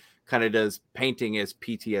Charlie kind of does painting as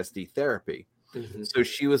PTSD therapy. Mm-hmm. So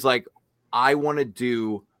she was like, I want to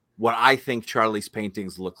do what I think Charlie's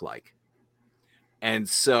paintings look like. And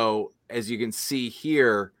so, as you can see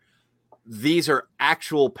here, these are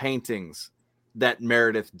actual paintings that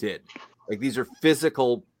Meredith did. Like, these are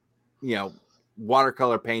physical,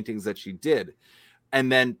 watercolor paintings that she did, and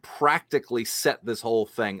then practically set this whole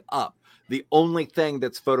thing up. The only thing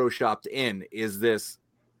that's photoshopped in is this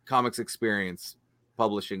Comics Experience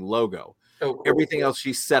Publishing logo. Oh, cool. Everything else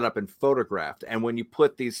she set up and photographed. And when you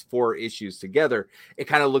put these 4 issues together, it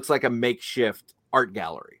kind of looks like a makeshift art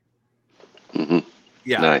gallery. Mm-hmm.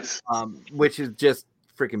 Yeah. Nice. Which is just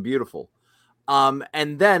freaking beautiful.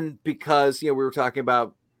 And then because, we were talking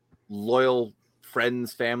about loyal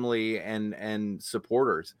friends, family, and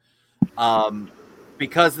supporters,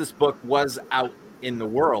 because this book was out in the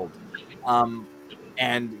world, and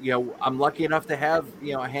I'm lucky enough to have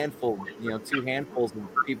a handful, 2 handfuls of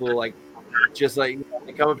people like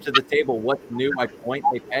they come up to the table. What's new? I point,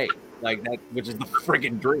 they pay, like that, which is the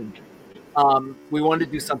friggin' dream. We wanted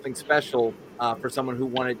to do something special for someone who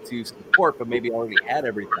wanted to support but maybe already had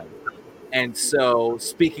everything. And so,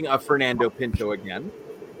 speaking of Fernando Pinto again,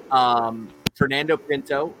 Fernando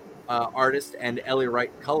Pinto, artist, and Ellie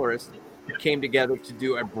Wright, colorist, came together to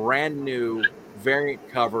do a brand new variant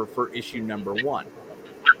cover for issue number 1.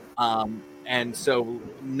 And so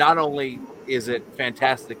not only is it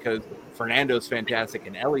fantastic because Fernando's fantastic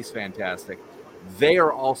and Ellie's fantastic, they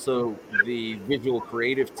are also the visual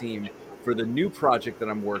creative team for the new project that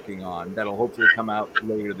I'm working on that'll hopefully come out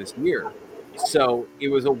later this year. So it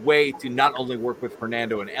was a way to not only work with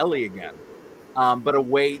Fernando and Ellie again, but a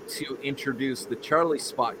way to introduce the Charlie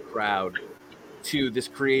Spot crowd to this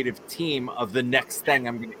creative team of the next thing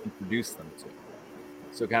I'm going to introduce them to.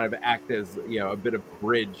 So kind of act as, a bit of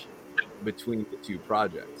bridge between the 2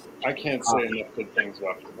 projects. I can't say enough good things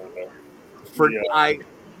about Fernando.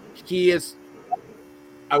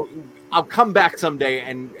 I'll come back someday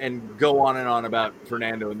and go on and on about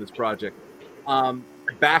Fernando and this project.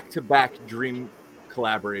 Back-to-back dream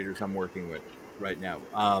collaborators I'm working with right now.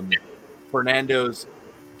 Fernando's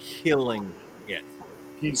killing it.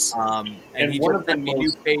 He's and he just sent me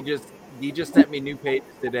new pages. He just sent me new pages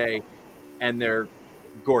today, and they're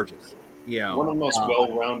gorgeous. One of the most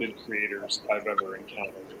well-rounded creators I've ever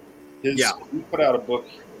encountered. He put out a book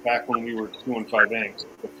back when we were 2 and 5 Inks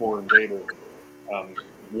before Invader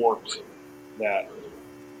warped that.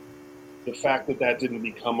 The fact that didn't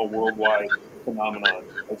become a worldwide phenomenon,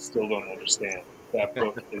 I still don't understand. That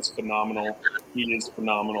book is phenomenal. He is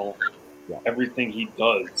phenomenal. Yeah. Everything he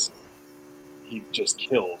does, he just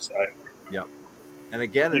kills. Yep. And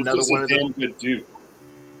again, another one of them. Good dude.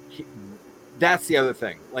 That's the other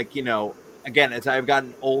thing. Like, again, as I've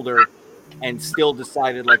gotten older and still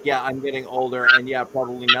decided, like, I'm getting older, and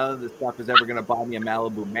probably none of this stuff is ever going to buy me a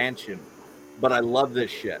Malibu mansion, but I love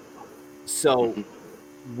this shit. So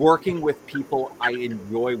working with people I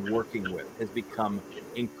enjoy working with has become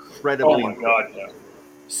incredibly important. Oh my God, yeah.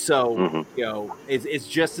 So, it's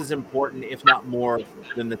just as important, if not more,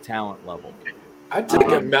 than the talent level. I'd take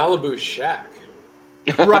a Malibu shack.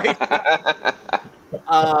 Right?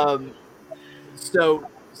 So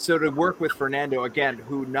to work with Fernando, again,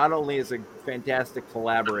 who not only is a fantastic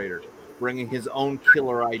collaborator, bringing his own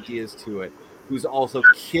killer ideas to it, who's also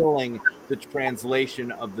killing the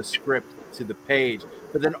translation of the script to the page,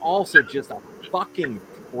 but then also just a fucking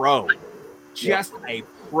pro, just a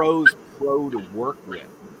pro's pro to work with,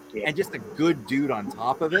 and just a good dude on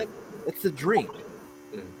top of it. It's the dream,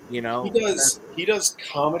 you know. He does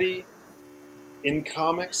comedy in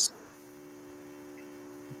comics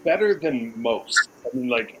better than most. I mean,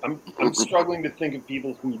 like I'm struggling to think of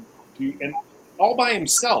people who do, and all by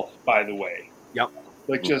himself, by the way. Yep.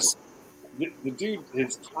 Like just the dude,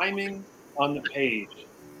 his timing on the page.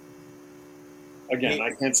 Again, I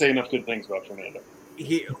can't say enough good things about Fernando.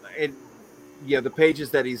 The pages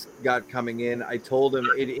that he's got coming in, I told him,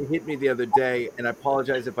 it hit me the other day, and I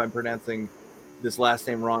apologize if I'm pronouncing this last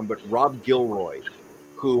name wrong, but Rob Gilroy,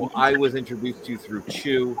 who I was introduced to through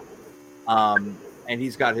Chew, and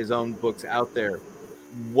he's got his own books out there.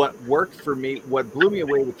 What worked for me, what blew me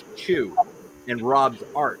away with Chew and Rob's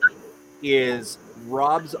art is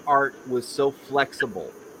Rob's art was so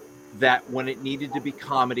flexible that when it needed to be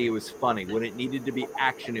comedy, it was funny. When it needed to be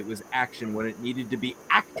action, it was action. When it needed to be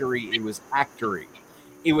actory, it was actory.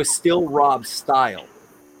 It was still Rob's style,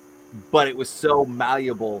 but it was so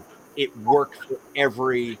malleable. It worked for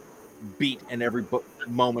every beat and every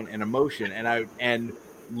moment and emotion. And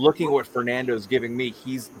looking at what Fernando's giving me,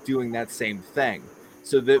 he's doing that same thing.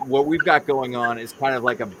 So that what we've got going on is kind of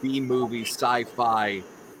like a B-movie sci-fi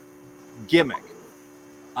gimmick.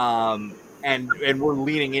 And we're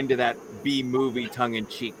leaning into that B-movie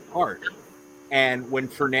tongue-in-cheek part. And when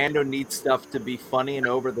Fernando needs stuff to be funny and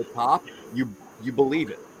over the top, you believe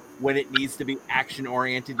it. When it needs to be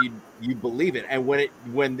action-oriented, you believe it. And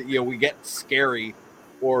when we get scary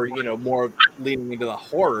or more leaning into the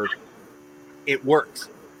horror, it works.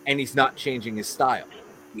 And he's not changing his style.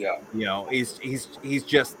 Yeah. He's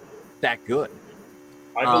just that good.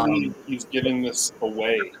 I believe he's giving this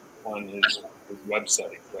away on his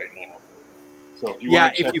website right now. So if you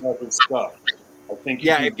want to check out his stuff, I think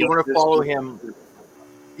if you want to follow him,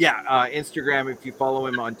 Instagram, if you follow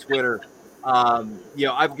him on Twitter,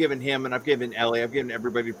 I've given him and I've given Ellie, I've given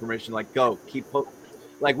everybody permission, like, go, keep,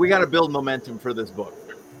 like, we got to build momentum for this book.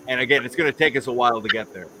 And again, it's going to take us a while to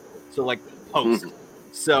get there. So, like, post.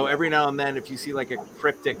 So every now and then, if you see like a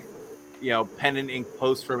cryptic, pen and ink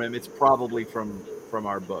post from him, it's probably from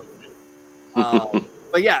our book.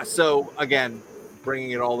 But yeah, so again,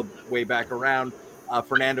 bringing it all the way back around,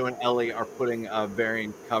 Fernando and Ellie are putting a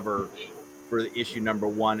variant cover for the issue number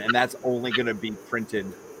 1, and that's only going to be printed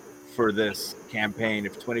for this campaign.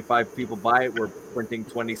 If 25 people buy it, we're printing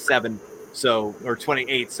 27, or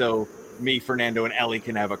 28, so me, Fernando, and Ellie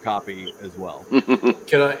can have a copy as well.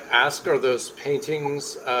 Can I ask, are those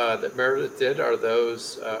paintings that Meredith did, are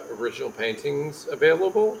those original paintings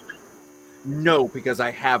available? No, because I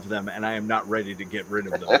have them and I am not ready to get rid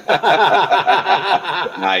of them.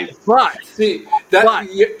 Nice. But see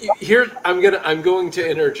here I'm going to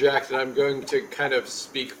interject, and I'm going to kind of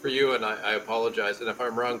speak for you, and I apologize, and if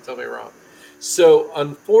I'm wrong, tell me wrong. So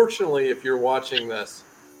unfortunately, if you're watching this,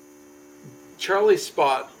 Charlie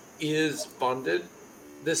Spot is funded.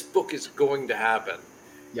 This book is going to happen.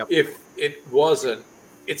 Yep. If it wasn't,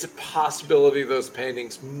 it's a possibility those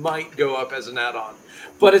paintings might go up as an add-on,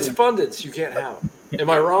 but it's funded, so you can't have them.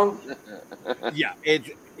 Am I wrong? Yeah,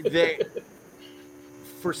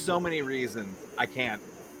 for so many reasons, I can't.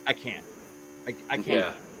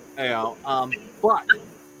 Yeah. But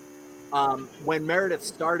when Meredith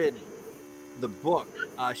started the book,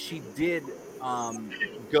 she did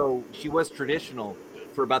go. She was traditional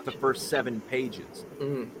for about the first 7 pages,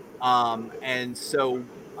 and so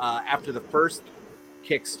after the first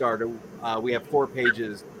Kickstarter, we have 4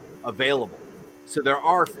 pages available. So there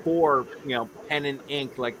are 4, pen and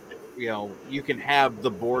ink, like, you can have the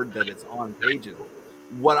board that it's on pages.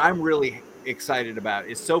 What I'm really excited about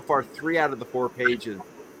is so far 3 out of the 4 pages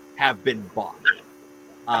have been bought.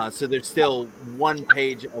 So there's still 1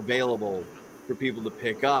 page available for people to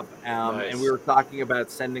pick up. Nice. And we were talking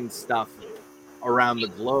about sending stuff around the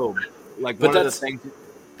globe. Like, but one of the things.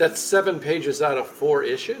 That's 7 pages out of 4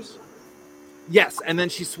 issues? Yes, and then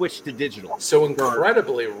she switched to digital. So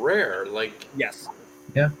incredibly rare. Like, yes.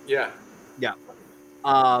 Yeah. Yeah.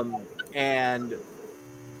 And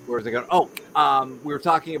where was I going? Oh, we were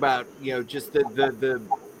talking about, just the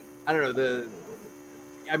I don't know,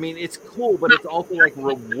 I mean, it's cool, but it's also like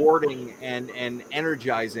rewarding and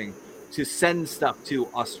energizing to send stuff to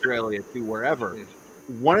Australia, to wherever.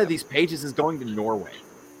 One of these pages is going to Norway.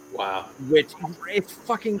 Wow. Which, it's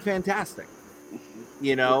fucking fantastic.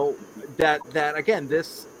 That again,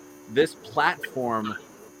 this platform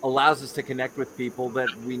allows us to connect with people that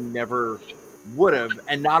we never would have.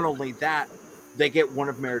 And not only that, they get one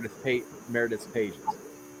of Meredith's pages.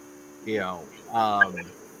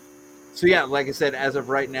 So yeah, like I said, as of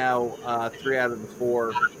right now, 3 out of the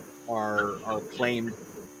 4 are claimed,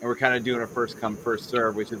 and we're kind of doing a first come first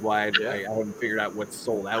serve, which is why I haven't figured out what's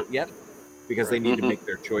sold out yet, because they need to make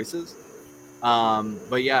their choices.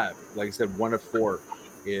 But yeah, like I said, 1 of 4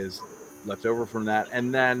 is left over from that,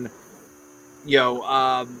 and then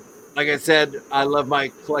like I said, I love my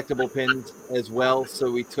collectible pins as well. So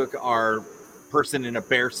we took our person in a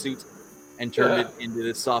bear suit and turned it into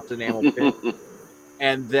this soft enamel pin.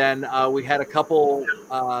 And then we had a couple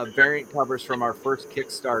variant covers from our first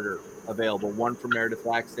Kickstarter available. One from Meredith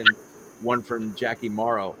Laxton, one from Jackie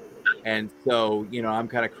Morrow. And so, I'm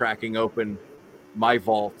kind of cracking open my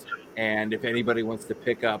vault. And if anybody wants to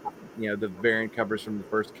pick up, the variant covers from the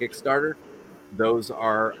first Kickstarter, those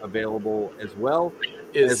are available as well.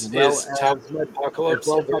 Is Toddler Apocalypse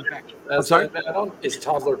available as an add-on? Is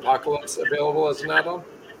Toddler Apocalypse available as an add-on?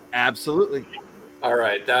 Absolutely. All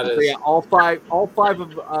right, Yeah, all five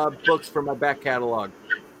of books from my back catalog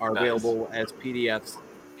are available as PDFs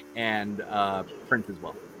and print as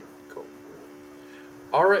well. Cool.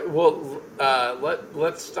 All right, well,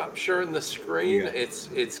 let's stop sharing the screen. Yeah.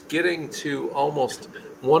 It's getting to almost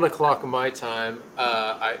 1 o'clock my time.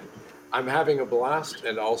 I'm having a blast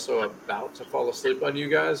and also about to fall asleep on you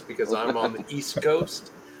guys because I'm on the East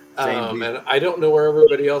Coast. And I don't know where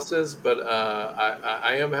everybody else is, but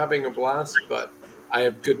I am having a blast. But I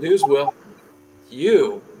have good news, Will.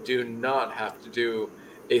 You do not have to do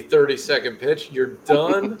a 30-second pitch. You're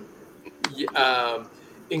done.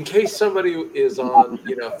 In case somebody is on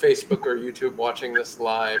Facebook or YouTube watching this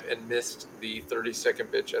live and missed the 30-second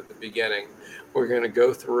pitch at the beginning, we're going to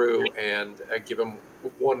go through and give them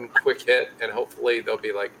one quick hit, and hopefully they'll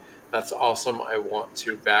be like, that's awesome, I want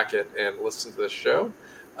to back it and listen to the show.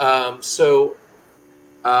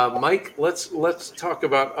 Mike, let's talk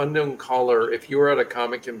about Unknown Caller. If you were at a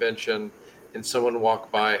comic convention and someone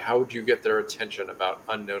walked by, how would you get their attention about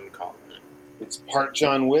Unknown Caller? It's part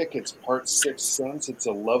John Wick, it's part Sixth Sense. It's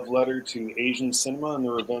a love letter to Asian cinema and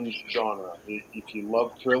the revenge genre. If you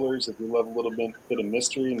love thrillers, if you love a little bit of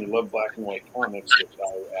mystery, and you love black and white comics, which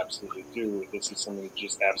I absolutely do, this is something you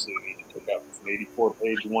just absolutely need to pick up. It's an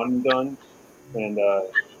 84-page one done, and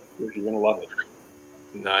you're going to love it.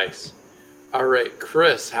 Nice. All right,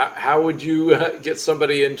 Chris, how would you get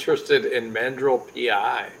somebody interested in Mandrill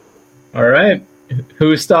PI? All right.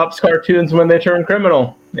 Who stops cartoons when they turn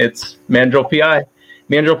criminal? It's Mandrill PI.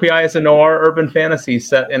 Mandrill PI is a noir urban fantasy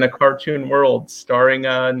set in a cartoon world starring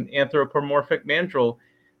an anthropomorphic Mandrill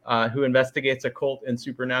who investigates occult and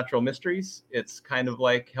supernatural mysteries. It's kind of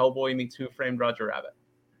like Hellboy meets Who Framed Roger Rabbit.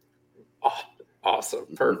 Oh, awesome.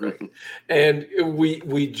 Perfect. And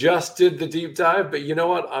we just did the deep dive, but you know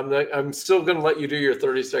what? I'm still going to let you do your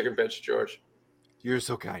 30-second pitch, George. You're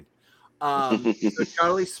so kind. So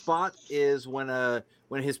Charlie's Spot is when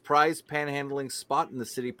his prized panhandling spot in the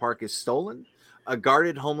city park is stolen. A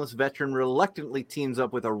guarded homeless veteran reluctantly teams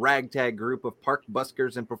up with a ragtag group of park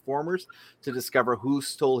buskers and performers to discover who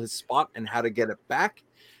stole his spot and how to get it back.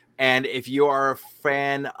 And if you are a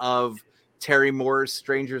fan of Terry Moore's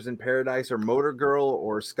Strangers in Paradise or Motor Girl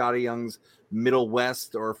or Scotty Young's Middle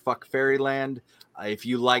West or Fuck Fairyland, if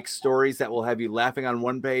you like stories that will have you laughing on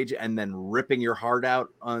one page and then ripping your heart out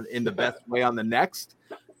in the best way on the next,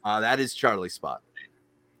 that is Charlie's Spot.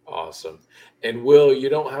 Awesome. And Will, you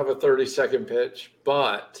don't have a 30-second pitch,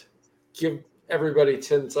 but give everybody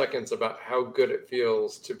 10 seconds about how good it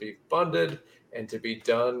feels to be funded and to be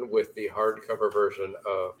done with the hardcover version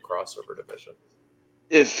of Crossover Division.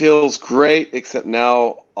 It feels great, except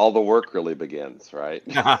now all the work really begins, right?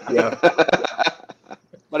 Yeah.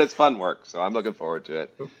 But it's fun work, so I'm looking forward to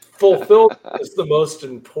it. Fulfillment is the most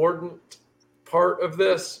important part of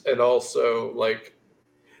this, and also like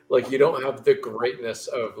you don't have the greatness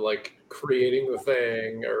of like creating the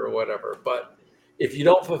thing or whatever. But if you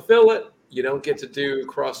don't fulfill it, you don't get to do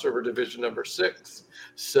Crossover Division number 6.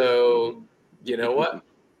 So you know what?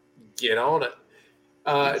 Get on it.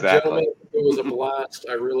 Exactly. Gentlemen, it was a blast.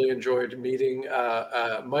 I really enjoyed meeting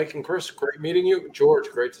Mike and Chris. Great meeting you. George,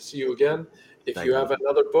 great to see you again. If you have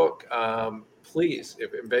another book, please,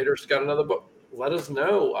 if Invader's got another book, let us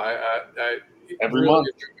know. I every month.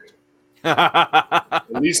 At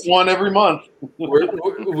least one every month.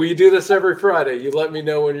 We do this every Friday. You let me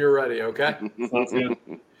know when you're ready, okay? Sounds good.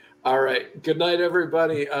 All right. Good night,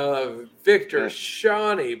 everybody. Victor,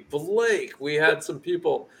 Shawnee, Blake. We had some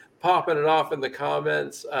people popping it off in the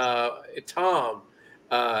comments. Tom,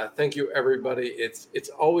 thank you, everybody. It's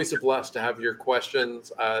always a blast to have your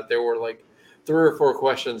questions. There were like 3 or 4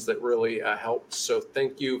 questions that really helped. So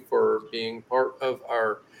thank you for being part of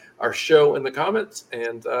our our show in the comments,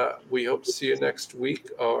 and we hope to see you next week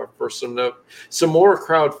for some more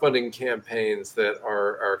crowdfunding campaigns that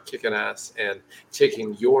are kicking ass and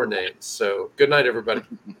taking your names. So good night, everybody.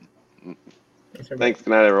 Thanks.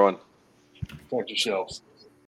 Good night, everyone. Collect yourselves.